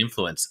 managing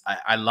influence,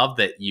 I love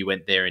that you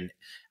went there and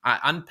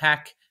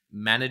unpack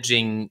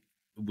managing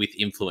with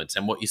influence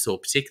and what you saw,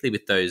 particularly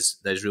with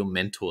those real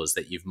mentors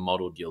that you've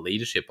modeled your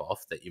leadership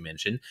off that you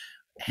mentioned.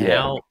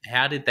 yeah.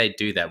 How did they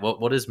do that?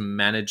 What does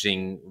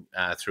managing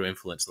through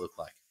influence look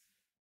like?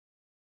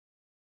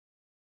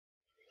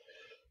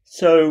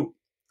 So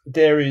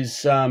there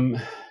is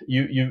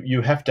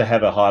you have to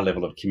have a high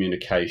level of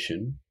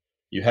communication.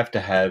 You have to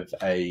have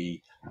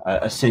a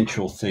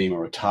central theme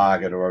or a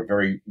target or a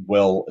very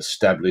well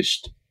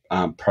established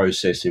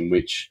process in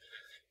which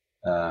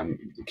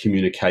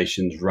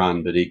communications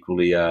run, but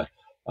equally a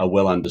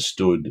well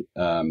understood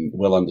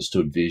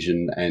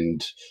vision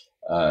and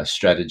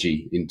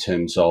strategy in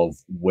terms of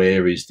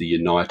where is the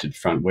united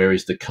front, where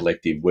is the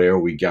collective, where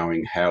are we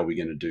going, how are we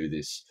going to do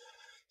this.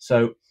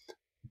 So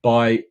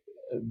by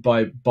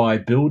by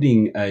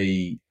building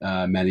a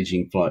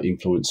managing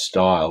influence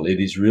style, it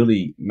is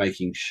really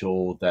making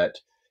sure that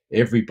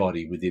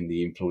everybody within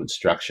the influence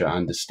structure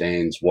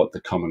understands what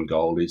the common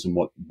goal is and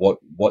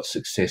what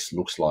success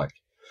looks like.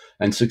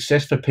 And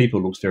success for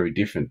people looks very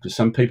different because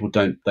some people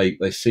don't they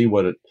see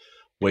where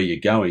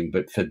you're going,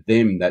 but for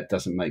them that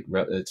doesn't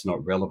it's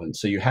not relevant.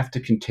 So you have to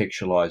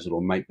contextualize it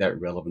or make that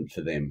relevant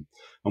for them.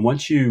 And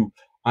once you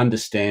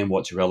understand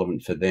what's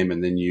relevant for them,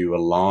 and then you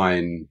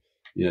align,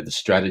 the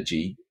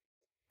strategy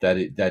that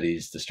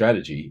is the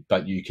strategy,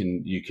 but you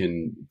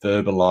can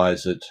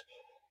verbalize it,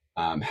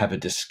 have a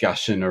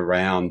discussion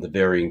around the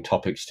varying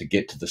topics to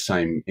get to the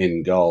same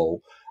end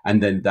goal,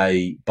 and then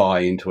they buy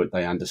into it,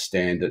 they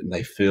understand it, and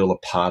they feel a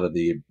part of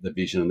the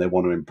vision, and they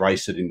want to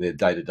embrace it in their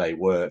day-to-day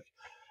work.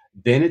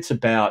 Then it's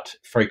about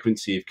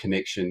frequency of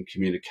connection,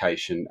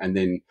 communication, and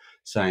then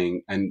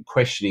saying and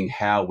questioning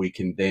how we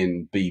can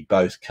then be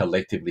both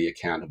collectively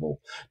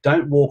accountable.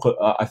 Don't walk.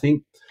 I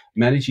think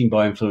managing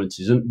by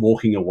influence isn't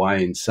walking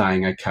away and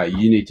saying, "Okay,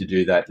 you need to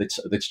do that.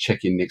 Let's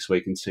check in next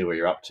week and see where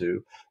you're up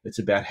to." It's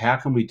about how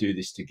can we do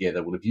this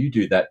together. Well, if you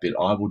do that bit,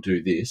 I will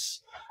do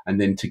this,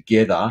 and then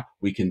together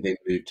we can then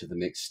move to the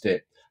next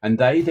step. And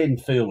they then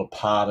feel a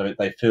part of it.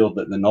 They feel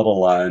that they're not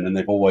alone, and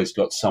they've always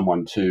got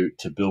someone to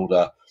build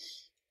a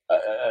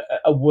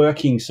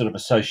working sort of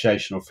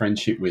association or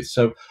friendship with.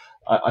 So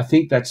I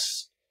think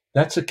that's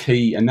a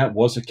key, and that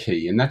was a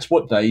key, and that's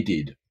what they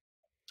did.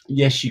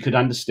 Yes, you could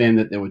understand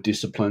that there were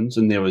disciplines,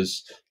 and there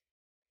was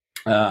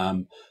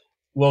um,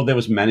 there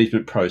was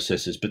management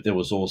processes, but there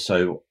was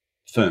also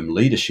firm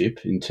leadership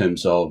in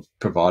terms of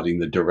providing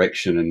the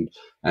direction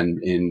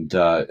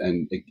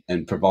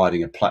and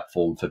providing a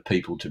platform for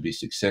people to be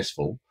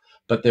successful.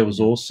 But there was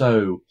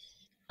also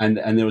and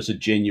there was a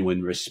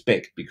genuine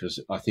respect, because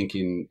I think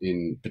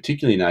in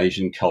particularly in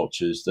Asian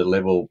cultures,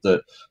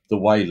 the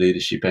way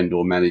leadership and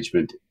or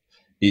management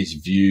is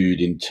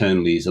viewed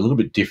internally is a little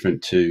bit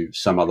different to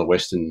some other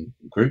Western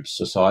groups,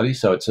 society.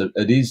 So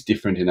it is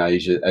different in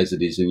Asia as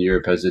it is in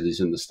Europe, as it is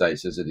in the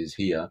States, as it is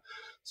here.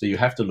 So you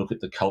have to look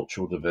at the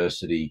cultural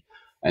diversity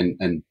and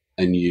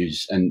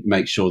use and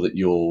make sure that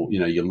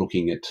you're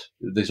looking at.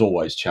 There's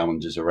always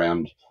challenges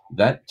around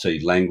that. So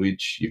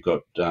language, you've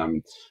got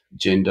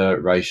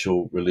gender,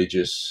 racial,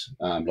 religious,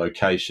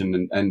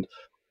 location, and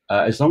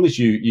as long as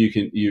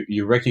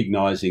you're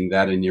recognizing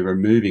that and you're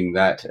removing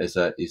that as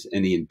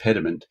any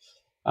impediment,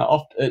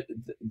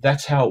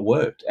 that's how it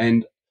worked.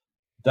 And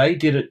they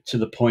did it to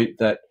the point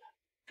that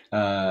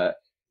uh,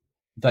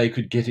 they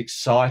could get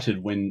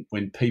excited when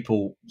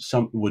people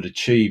would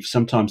achieve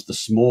sometimes the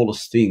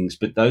smallest things,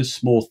 but those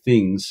small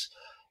things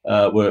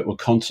were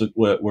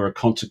a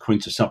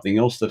consequence of something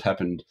else that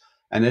happened,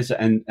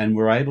 and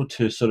were able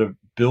to sort of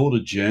build a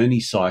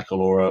journey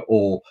cycle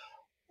or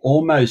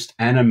almost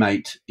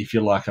animate, if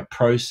you like, a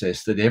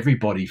process that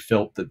everybody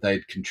felt that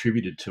they'd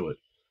contributed to it.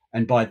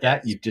 And by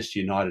that, Yes. you've just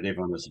united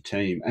everyone as a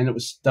team. And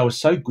they were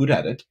so good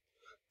at it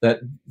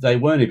that they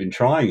weren't even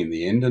trying in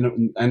the end.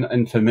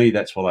 And for me,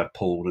 that's what I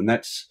pulled. And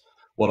that's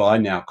what I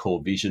now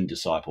call vision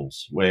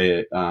disciples,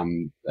 where,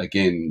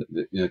 again,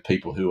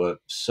 people who are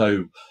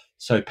so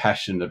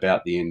passionate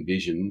about the end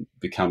vision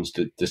becomes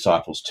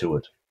disciples to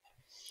it.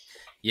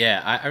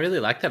 Yeah, I really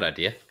like that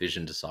idea,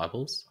 vision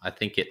disciples. I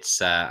think it's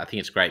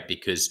great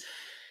because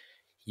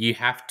you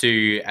have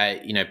to,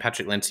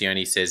 Patrick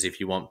Lencioni says if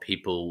you want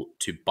people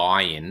to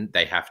buy in,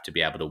 they have to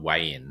be able to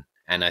weigh in,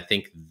 and I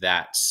think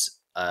that's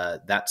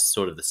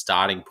sort of the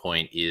starting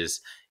point.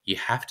 Is you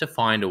have to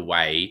find a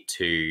way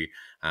to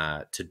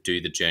do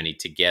the journey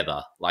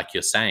together, like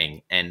you're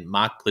saying. And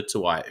Mark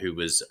Glitzerwhite, who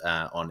was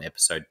on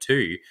episode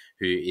 2,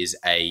 who is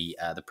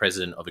the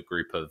president of a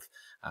group of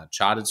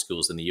chartered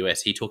schools in the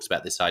US, he talks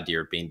about this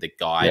idea of being the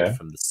guide Yeah.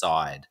 from the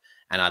side.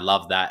 And I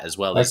love that as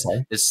well.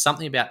 Okay. There's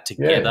something about Yeah.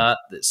 together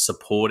that's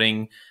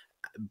supporting,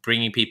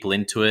 bringing people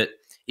into it.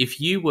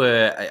 If you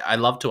were, I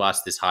love to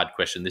ask this hard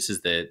question. This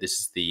is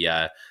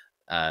the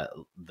uh,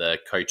 the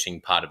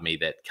coaching part of me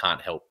that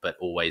can't help but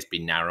always be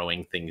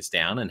narrowing things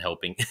down and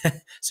helping.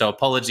 So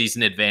apologies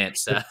in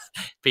advance,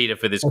 Peter,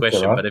 for this That's all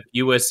question. right. But if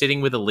you were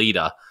sitting with a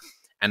leader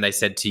and they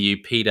said to you,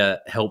 Peter,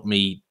 help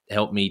me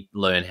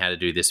learn how to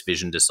do this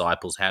vision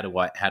disciples. How do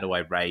I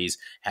raise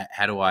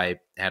how do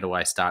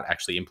I start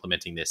actually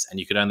implementing this? And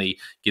you could only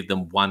give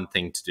them one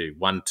thing to do,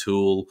 one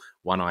tool,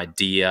 one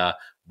idea,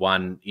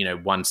 one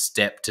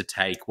step to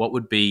take. What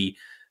would be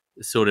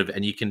sort of,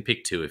 and you can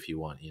pick two if you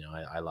want.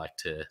 I like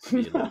to be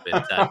a little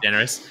bit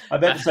generous. I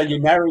bet to say you're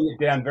narrowing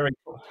it down very.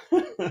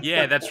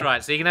 Yeah, that's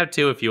right. So you can have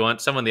two if you want.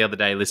 Someone the other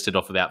day listed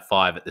off about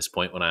five at this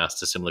point when I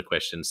asked a similar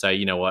question. So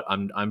you know what,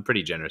 I'm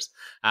pretty generous.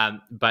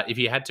 But if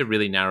you had to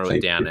really narrow it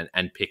Thank down you.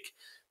 and pick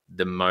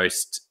the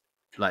most,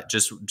 like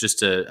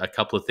just a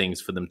couple of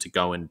things for them to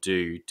go and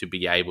do to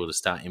be able to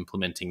start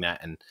implementing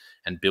that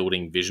and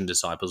building vision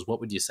disciples, what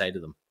would you say to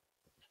them?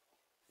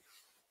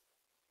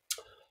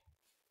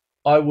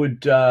 I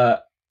would.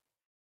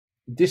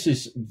 This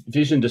is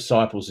Vision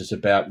Disciples is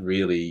about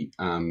really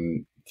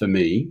for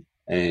me,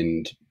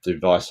 and the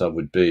advice I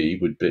would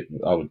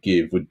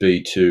give would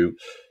be to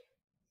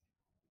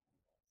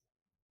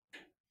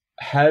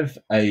have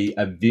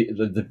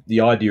the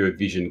idea of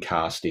vision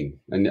casting,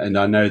 and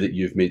I know that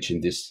you've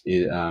mentioned this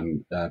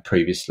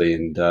previously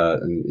and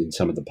in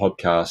some of the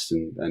podcasts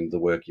and the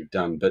work you've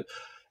done, but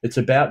it's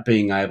about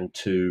being able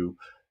to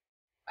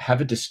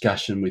have a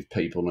discussion with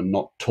people and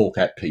not talk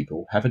at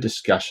people. Have a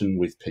discussion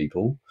with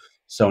people.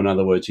 So, in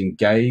other words,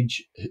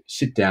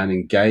 sit down,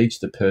 engage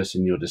the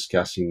person you're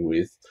discussing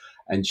with,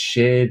 and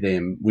share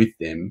with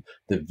them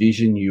the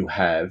vision you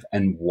have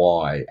and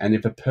why. And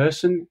if a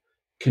person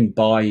can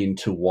buy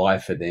into why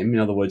for them, in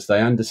other words, they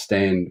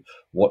understand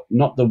what,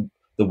 not the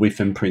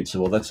Whiffen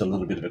principle, that's a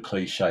little bit of a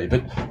cliche,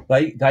 but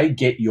they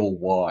get your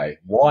why.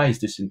 Why is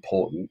this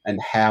important and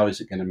how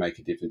is it going to make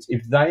a difference?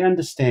 If they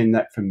understand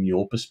that from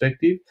your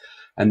perspective,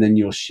 and then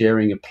you're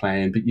sharing a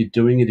plan, but you're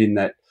doing it in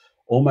that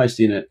almost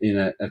in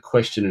a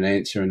question and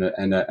answer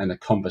and a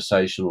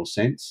conversational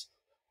sense.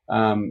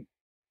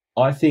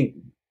 I think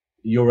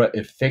you're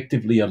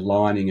effectively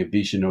aligning a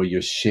vision, or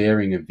you're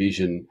sharing a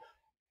vision,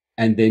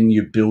 and then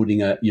you're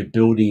building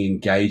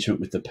engagement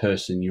with the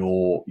person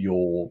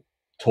you're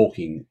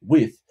talking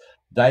with.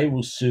 They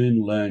will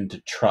soon learn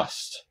to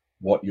trust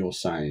what you're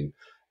saying,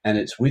 and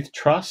it's with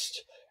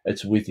trust,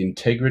 it's with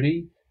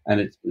integrity,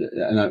 and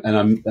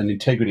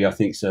integrity I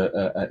think is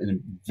a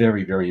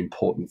very, very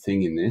important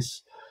thing in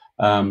this.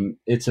 Mm,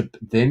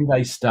 Then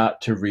they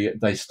start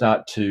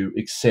to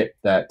accept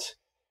that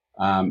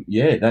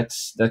yeah,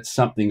 that's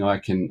something I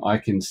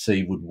can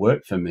see would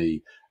work for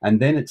me. And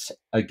then it's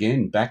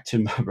again back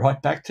to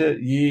right back to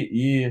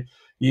year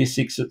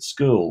six at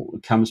school.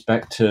 It comes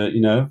back to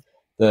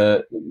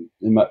the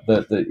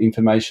the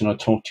information I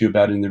talked to you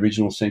about in the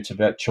original sense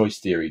about choice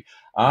theory,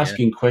 yeah.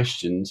 asking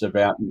questions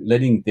about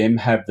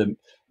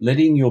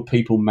letting your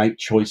people make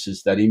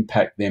choices that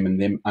impact them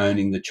and them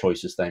owning the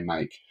choices they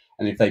make.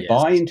 And if Yes. they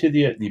buy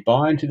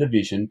into the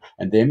vision,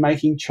 and they're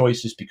making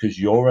choices because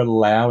you're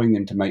allowing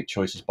them to make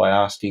choices by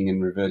asking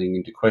and reverting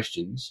into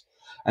questions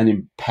and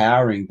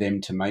empowering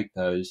them to make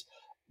those,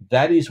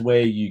 that is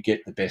where you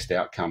get the best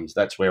outcomes.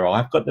 That's where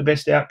I've got the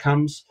best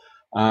outcomes.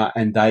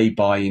 And they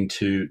buy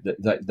into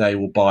that. They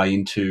will buy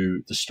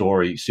into the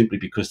story simply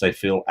because they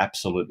feel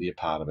absolutely a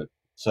part of it.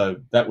 So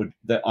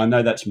I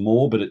know that's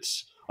more, but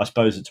I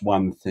suppose it's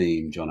one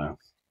theme, Jono.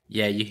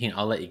 Yeah, you can.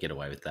 I'll let you get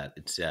away with that.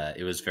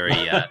 It was very.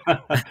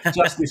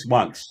 Just this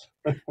once.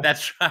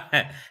 That's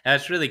right.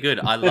 That's really good.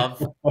 I love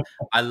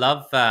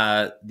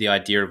the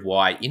idea of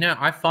why.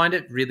 I find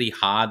it really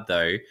hard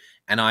though,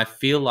 and I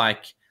feel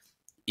like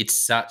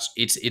it's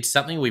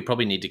something we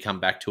probably need to come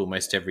back to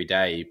almost every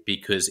day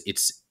because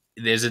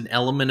there's an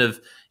element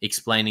of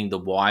explaining the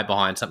why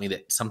behind something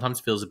that sometimes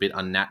feels a bit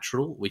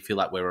unnatural. We feel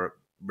like we're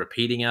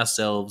repeating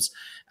ourselves.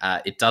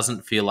 It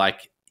doesn't feel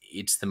like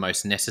it's the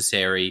most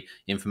necessary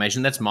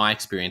information. That's my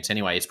experience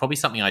anyway. It's probably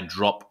something I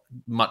drop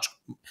much.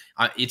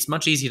 It's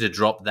much easier to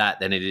drop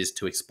that than it is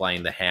to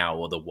explain the how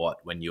or the what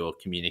when you're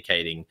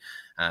communicating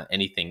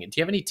anything. Do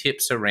you have any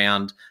tips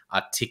around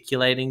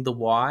articulating the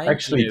why?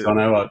 Actually,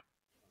 Jono, I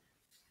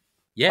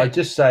Yeah.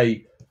 just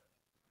say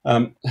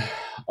um,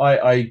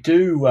 I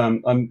do.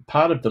 I'm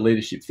part of the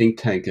leadership think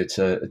tank. It's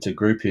a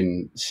group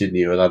in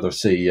Sydney with other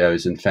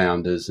CEOs and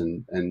founders,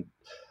 and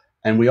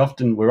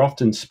we're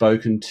often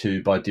spoken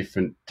to by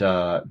different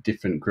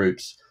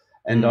groups.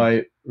 And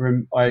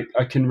Mm.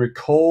 I can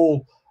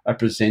recall a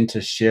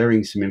presenter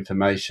sharing some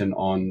information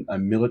on a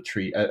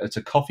military. It's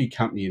a coffee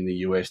company in the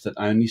US that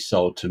only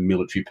sold to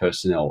military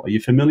personnel. Are you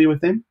familiar with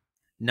them?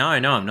 No,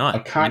 no, I'm I not.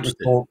 I'm can't interested.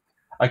 recall.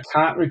 I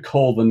can't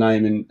recall the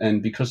name,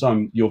 and because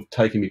you've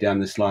taken me down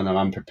this line, I'm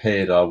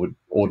unprepared. I would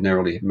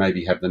ordinarily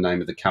maybe have the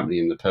name of the company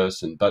and the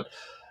person, but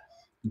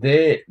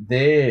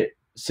their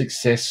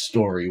success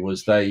story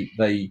was they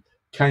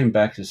came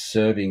back as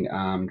serving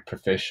armed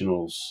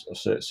professionals,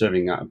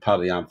 serving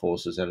part of the armed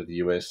forces out of the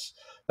US.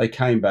 They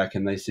came back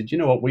and they said, you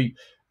know what, we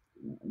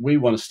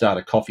want to start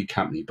a coffee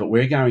company, but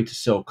we're going to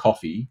sell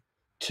coffee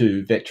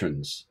to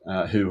veterans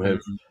who have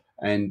Mm.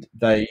 and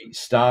they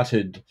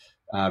started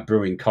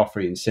brewing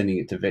coffee and sending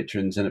it to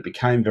veterans, and it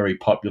became very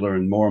popular.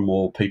 And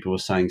more people were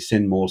saying,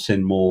 "Send more,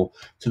 send more."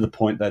 To the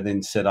point they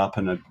then set up,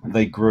 and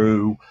they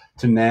grew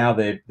to now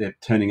they're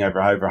turning over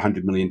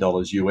 $100 million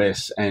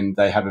US, and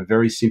they have a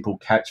very simple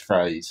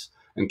catchphrase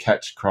and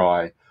catch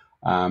cry,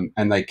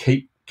 and they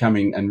keep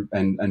coming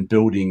and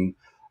building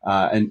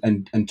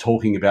and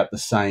talking about the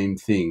same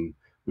thing,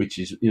 which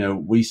is,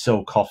 we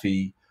sell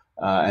coffee,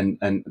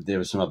 and there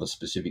were some other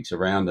specifics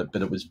around it,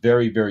 but it was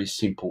very, very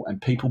simple,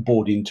 and people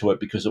bought into it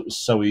because it was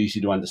so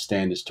easy to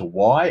understand as to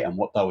why and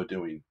what they were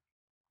doing.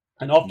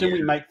 And often we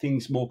Yeah. make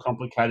things more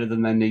complicated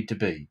than they need to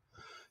be.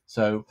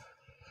 So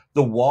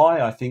the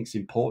why, I think, is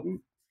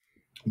important.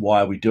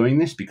 Why are we doing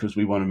this? Because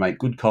we want to make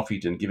good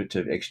coffee and give it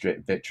to extra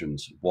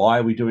veterans. Why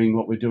are we doing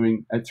what we're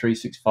doing at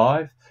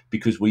 365?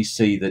 Because we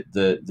see that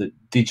the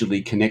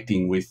digitally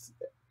connecting with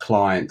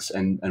clients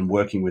and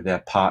working with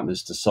our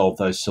partners to solve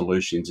those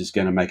solutions is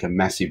going to make a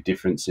massive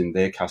difference in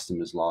their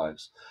customers'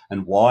 lives.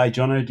 And why,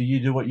 Jono, do you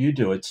do what you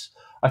do?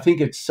 I think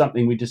it's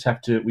something we just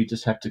have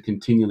to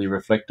continually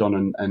reflect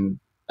on,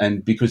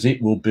 and because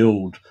it will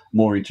build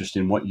more interest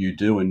in what you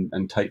do,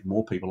 and take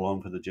more people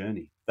along for the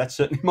journey. That's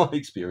certainly my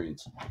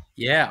experience.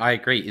 Yeah, I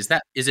agree.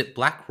 Is it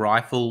Black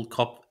Rifle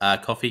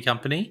Coffee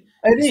Company?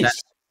 It Is that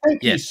is.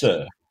 Thank you, yes?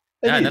 sir.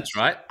 It No, that's is.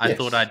 right. I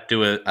thought Yes. I'd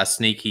do a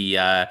sneaky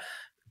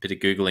bit of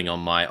googling on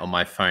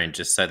my phone,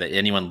 just so that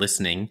anyone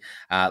listening,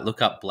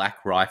 look up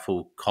Black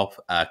Rifle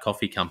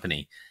Coffee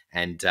Company,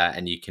 and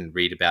you can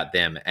read about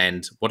them.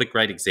 And what a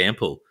great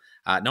example!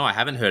 No, I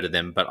haven't heard of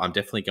them, but I'm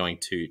definitely going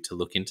to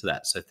look into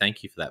that. So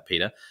thank you for that,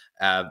 Peter.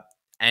 Uh,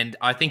 and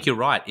I think you're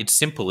right. It's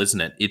simple,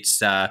 isn't it?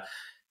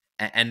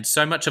 And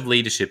so much of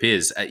leadership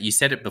is, you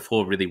said it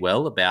before really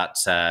well about,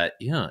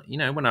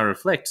 when I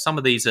reflect, some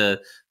of these are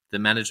the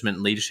management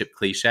and leadership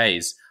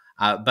cliches,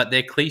 but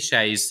they're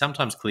cliches.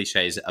 Sometimes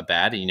cliches are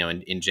bad,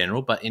 in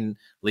general, but in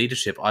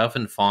leadership, I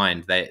often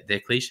find they're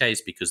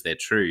cliches because they're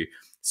true.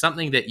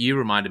 Something that you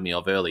reminded me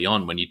of early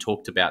on when you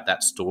talked about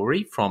that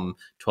story from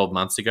 12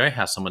 months ago,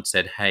 how someone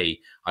said, "Hey,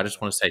 I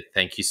just want to say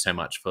thank you so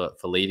much for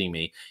leading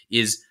me,"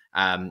 is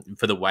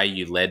for the way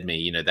you led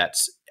me.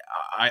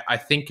 I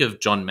think of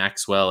John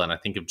Maxwell and I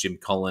think of Jim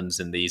Collins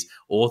and these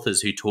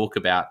authors who talk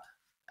about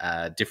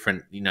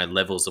different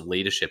levels of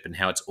leadership and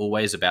how it's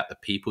always about the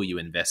people you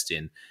invest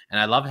in. And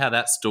I love how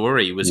that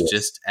story was Yes.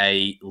 just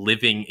a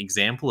living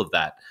example of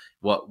that.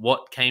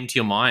 What came to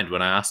your mind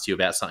when I asked you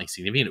about something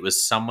significant? It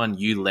was someone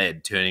you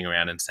led turning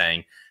around and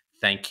saying,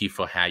 "Thank you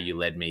for how you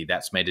led me.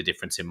 That's made a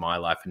difference in my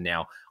life, and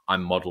now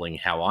I'm modeling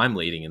how I'm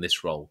leading in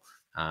this role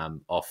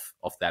off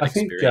that I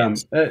think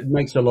experience." it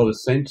makes a lot of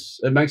sense.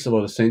 It makes a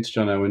lot of sense,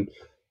 Jono, and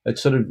it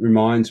sort of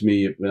reminds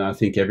me, and I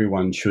think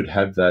everyone should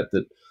have that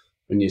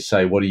when you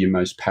say, what are you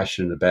most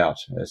passionate about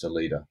as a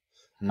leader?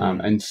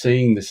 Hmm. And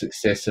seeing the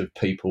success of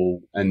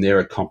people and their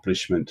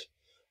accomplishment,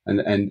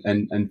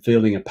 and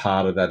feeling a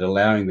part of that,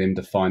 allowing them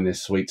to find their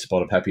sweet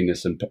spot of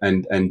happiness,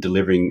 and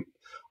delivering.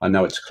 I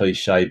know it's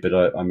cliche, but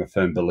I'm a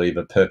firm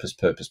believer: purpose,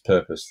 purpose,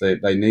 purpose.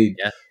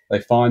 Yeah.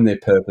 They find their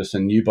purpose,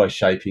 and you, by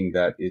shaping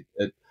that,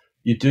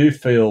 you do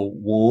feel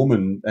warm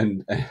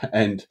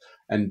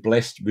and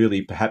blessed,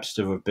 really, perhaps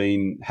to have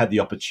had the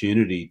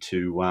opportunity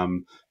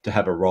to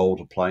have a role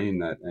to play in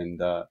that.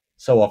 And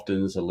so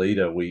often as a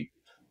leader, we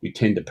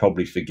tend to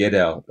probably forget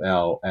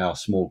our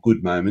small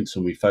good moments,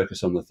 and we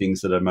focus on the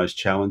things that are most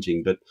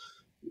challenging. But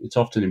it's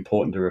often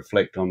important to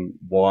reflect on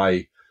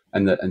why,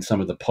 and some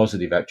of the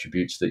positive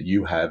attributes that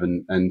you have,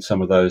 and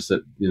some of those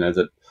that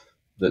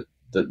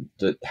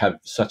that have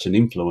such an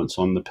influence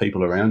on the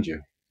people around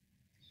you.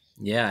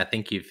 Yeah, I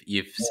think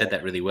you've said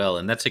that really well,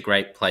 and that's a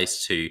great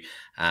place to,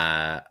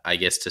 I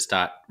guess, to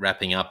start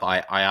wrapping up.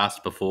 I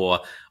asked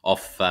before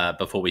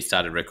we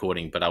started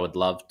recording, but I would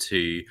love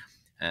to,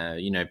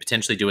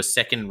 potentially do a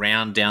second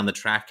round down the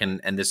track,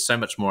 and there's so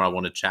much more I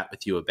want to chat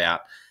with you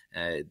about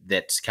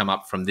that's come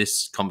up from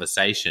this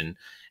conversation.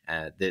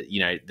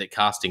 That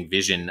casting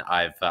vision,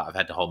 I've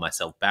had to hold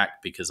myself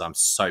back because I'm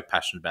so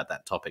passionate about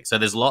that topic. So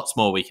there's lots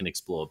more we can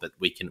explore, but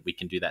we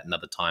can do that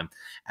another time.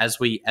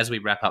 As we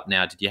wrap up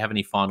now, did you have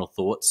any final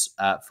thoughts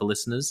for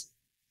listeners?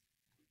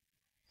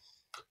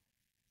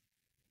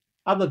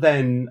 Other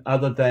than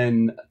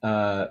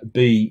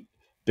be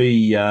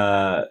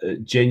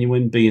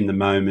genuine, be in the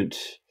moment,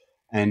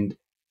 and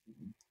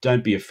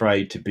don't be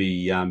afraid to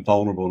be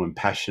vulnerable and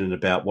passionate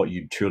about what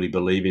you truly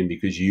believe in,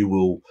 because you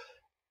will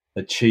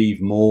achieve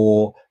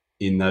more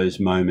in those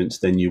moments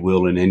than you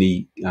will in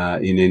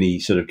any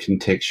sort of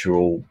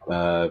contextual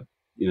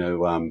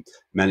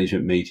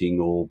management meeting,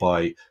 or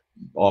by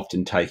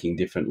often taking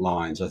different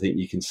lines. I think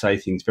you can say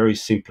things very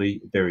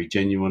simply, very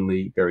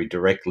genuinely, very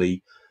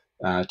directly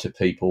to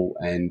people,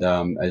 and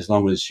as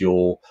long as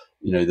you're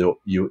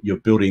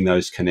building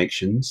those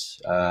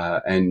connections,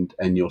 and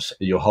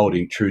you're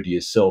holding true to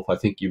yourself, I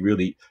think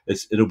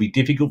it'll be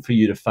difficult for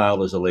you to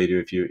fail as a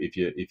leader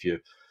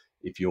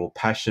if you're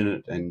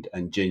passionate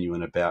and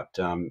genuine about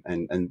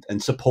and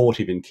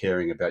supportive and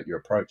caring about your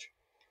approach.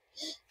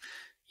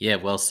 Yeah,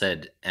 well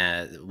said,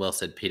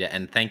 Peter.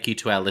 And thank you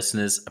to our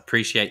listeners.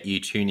 Appreciate you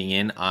tuning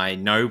in. I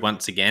know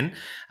once again,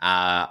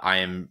 I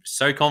am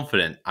so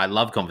confident. I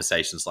love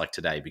conversations like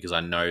today because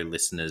I know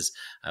listeners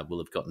will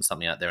have gotten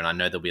something out there, and I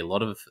know there'll be a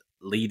lot of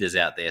leaders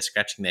out there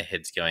scratching their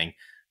heads, going,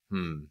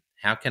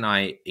 how can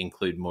I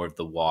include more of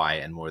the why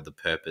and more of the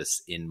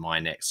purpose in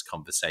my next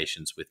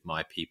conversations with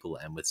my people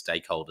and with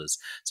stakeholders?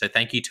 So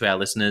thank you to our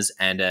listeners.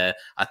 And I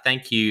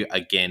thank you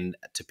again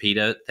to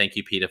Peter. Thank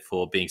you, Peter,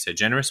 for being so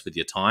generous with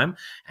your time.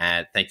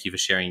 And thank you for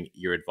sharing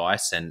your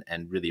advice, and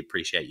really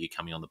appreciate you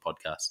coming on the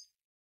podcast.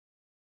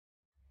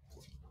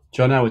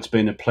 Jono, it's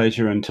been a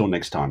pleasure. Until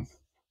next time.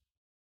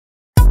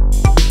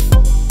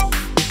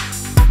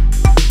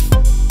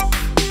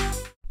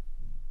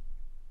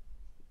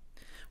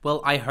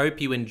 Well, I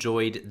hope you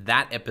enjoyed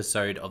that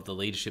episode of the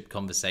Leadership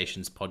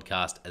Conversations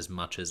podcast as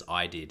much as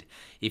I did.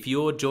 If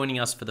you're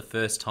joining us for the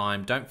first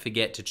time, don't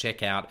forget to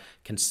check out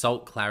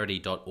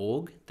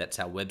consultclarity.org. That's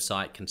our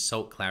website,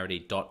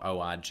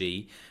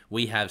 consultclarity.org.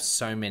 We have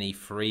so many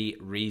free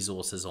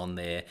resources on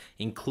there,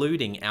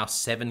 including our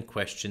 7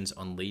 Questions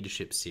on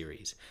Leadership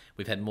series.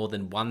 We've had more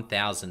than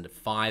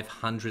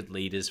 1,500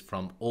 leaders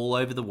from all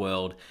over the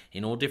world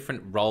in all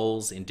different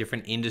roles, in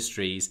different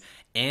industries,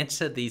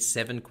 answer these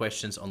 7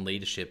 questions on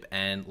leadership,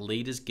 and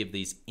leaders give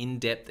these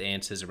in-depth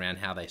answers around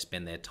how they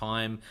spend their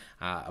time,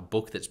 a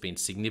book that's been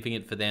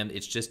significant for them.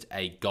 It's just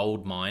a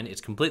gold mine.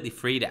 It's completely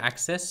free to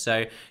access,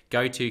 so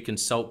go to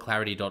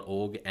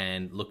consultclarity.org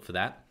and look for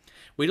that.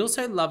 We'd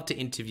also love to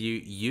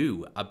interview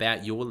you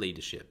about your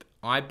leadership.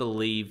 I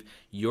believe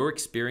your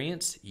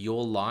experience,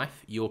 your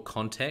life, your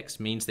context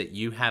means that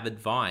you have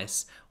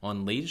advice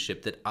on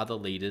leadership that other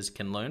leaders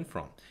can learn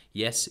from.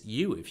 Yes,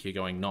 you, if you're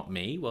going, not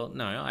me, well,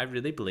 no, I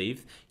really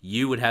believe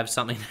you would have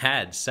something to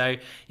add. So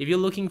if you're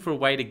looking for a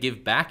way to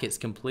give back, it's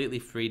completely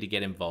free to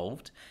get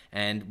involved.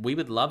 And we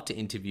would love to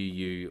interview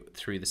you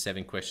through the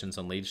 7 Questions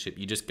on Leadership.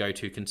 You just go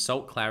to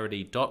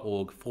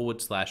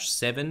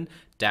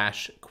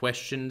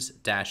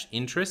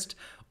consultclarity.org/7-questions-interest,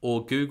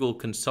 or Google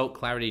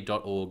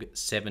consultclarity.org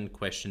 7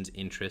 questions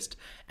interest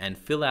and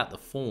fill out the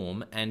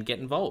form and get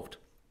involved.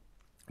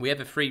 We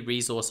have a free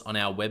resource on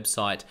our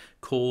website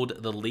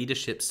called the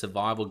Leadership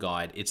Survival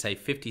Guide. It's a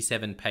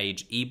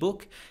 57-page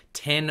ebook,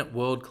 10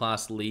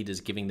 world-class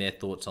leaders giving their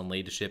thoughts on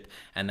leadership,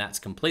 and that's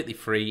completely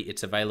free.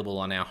 It's available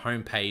on our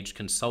homepage,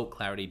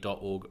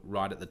 consultclarity.org,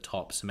 right at the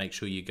top, so make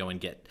sure you go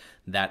and get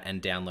that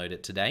and download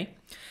it today.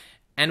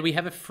 And we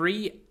have a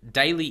free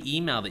daily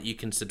email that you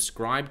can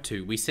subscribe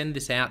to. We send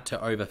this out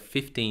to over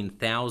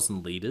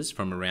 15,000 leaders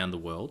from around the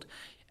world.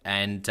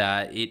 And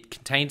it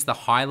contains the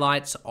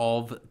highlights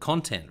of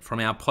content from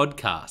our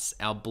podcasts,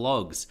 our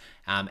blogs,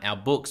 our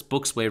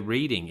books we're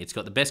reading. It's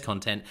got the best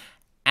content,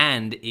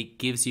 and it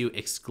gives you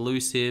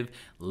exclusive,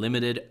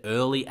 limited,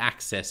 early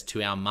access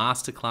to our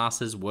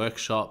masterclasses,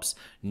 workshops,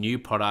 new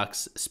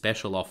products,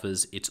 special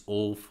offers. It's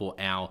all for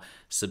our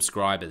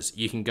subscribers.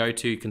 You can go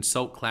to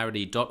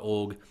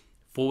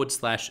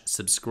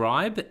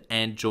consultclarity.org/subscribe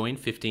and join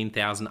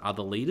 15,000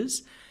 other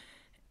leaders.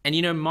 And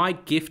you know, my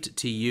gift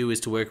to you is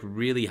to work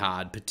really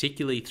hard,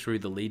 particularly through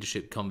the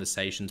Leadership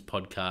Conversations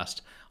podcast.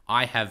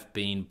 I have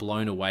been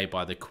blown away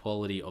by the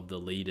quality of the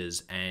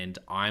leaders, and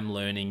I'm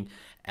learning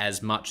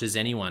as much as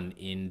anyone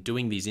in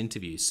doing these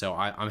interviews. So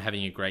I'm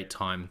having a great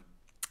time.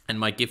 And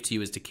my gift to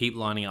you is to keep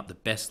lining up the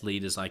best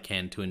leaders I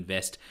can to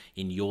invest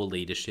in your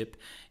leadership.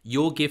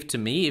 Your gift to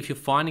me, if you're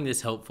finding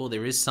this helpful,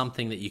 there is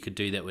something that you could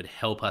do that would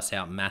help us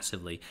out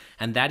massively.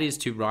 And that is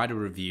to write a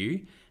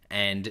review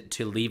and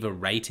to leave a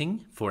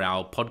rating for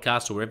our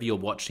podcast or wherever you're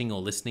watching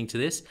or listening to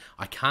this.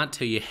 I can't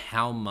tell you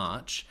how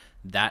much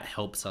that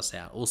helps us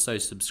out. Also,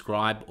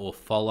 subscribe or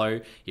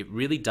follow. It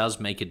really does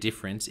make a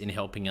difference in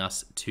helping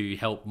us to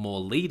help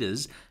more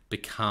leaders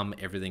become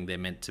everything they're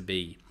meant to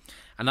be.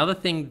 Another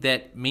thing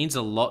that means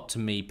a lot to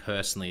me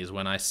personally is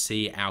when I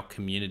see our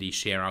community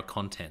share our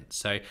content.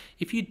 So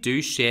if you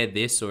do share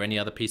this or any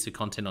other piece of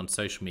content on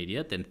social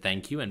media, then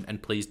thank you,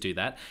 and please do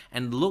that.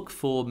 And look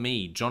for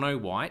me, Jono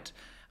White,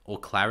 or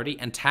Clarity,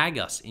 and tag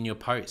us in your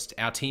post.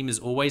 Our team is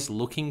always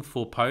looking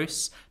for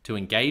posts to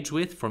engage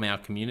with from our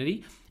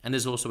community, and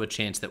there's also a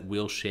chance that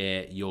we'll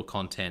share your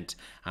content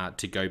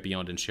to go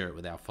beyond and share it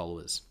with our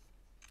followers.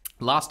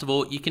 Last of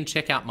all, you can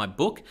check out my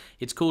book.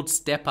 It's called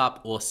Step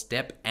Up or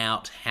Step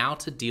Out: How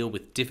to Deal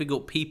with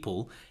Difficult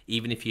People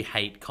Even If You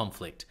Hate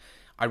Conflict.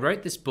 I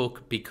wrote this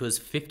book because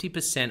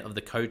 50% of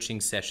the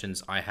coaching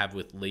sessions I have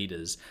with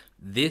leaders,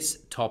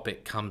 this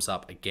topic comes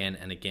up again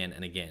and again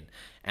and again.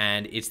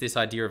 And it's this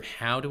idea of,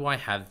 how do I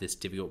have this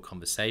difficult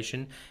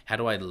conversation? How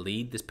do I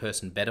lead this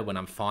person better when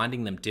I'm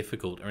finding them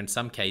difficult? Or in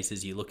some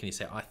cases, you look and you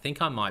say, I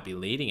think I might be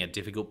leading a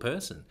difficult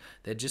person.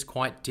 They're just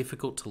quite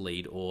difficult to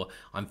lead, or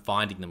I'm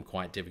finding them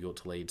quite difficult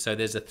to lead. So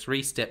there's a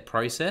 3-step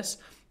process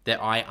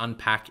that I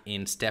unpack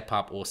in Step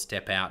Up or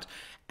Step Out.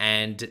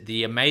 And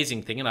the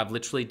amazing thing, and I've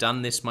literally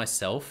done this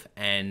myself,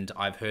 and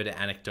I've heard it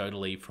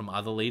anecdotally from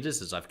other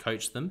leaders as I've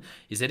coached them,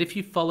 is that if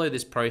you follow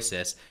this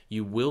process,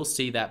 you will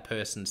see that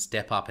person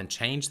step up and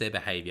change their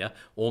behavior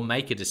or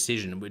make a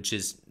decision, which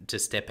is to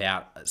step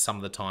out some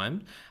of the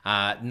time.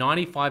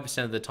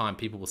 95% of the time,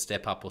 people will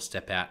step up or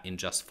step out in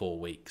just 4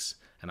 weeks.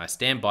 And I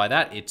stand by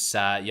that. It's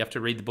you have to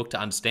read the book to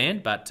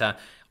understand, but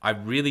I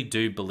really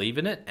do believe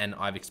in it, and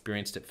I've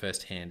experienced it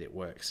firsthand. It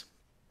works.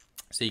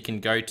 So you can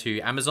go to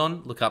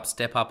Amazon, look up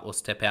Step Up or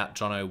Step Out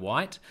John O.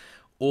 White,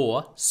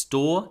 or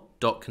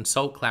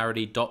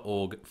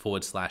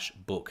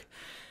store.consultclarity.org/book.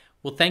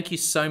 Well, thank you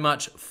so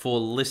much for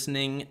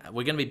listening.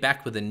 We're going to be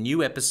back with a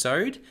new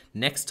episode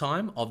next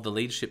time of the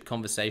Leadership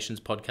Conversations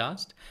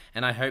podcast.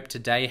 And I hope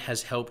today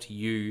has helped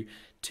you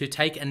to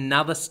take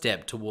another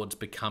step towards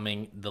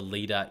becoming the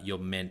leader you're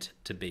meant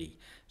to be.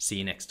 See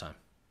you next time.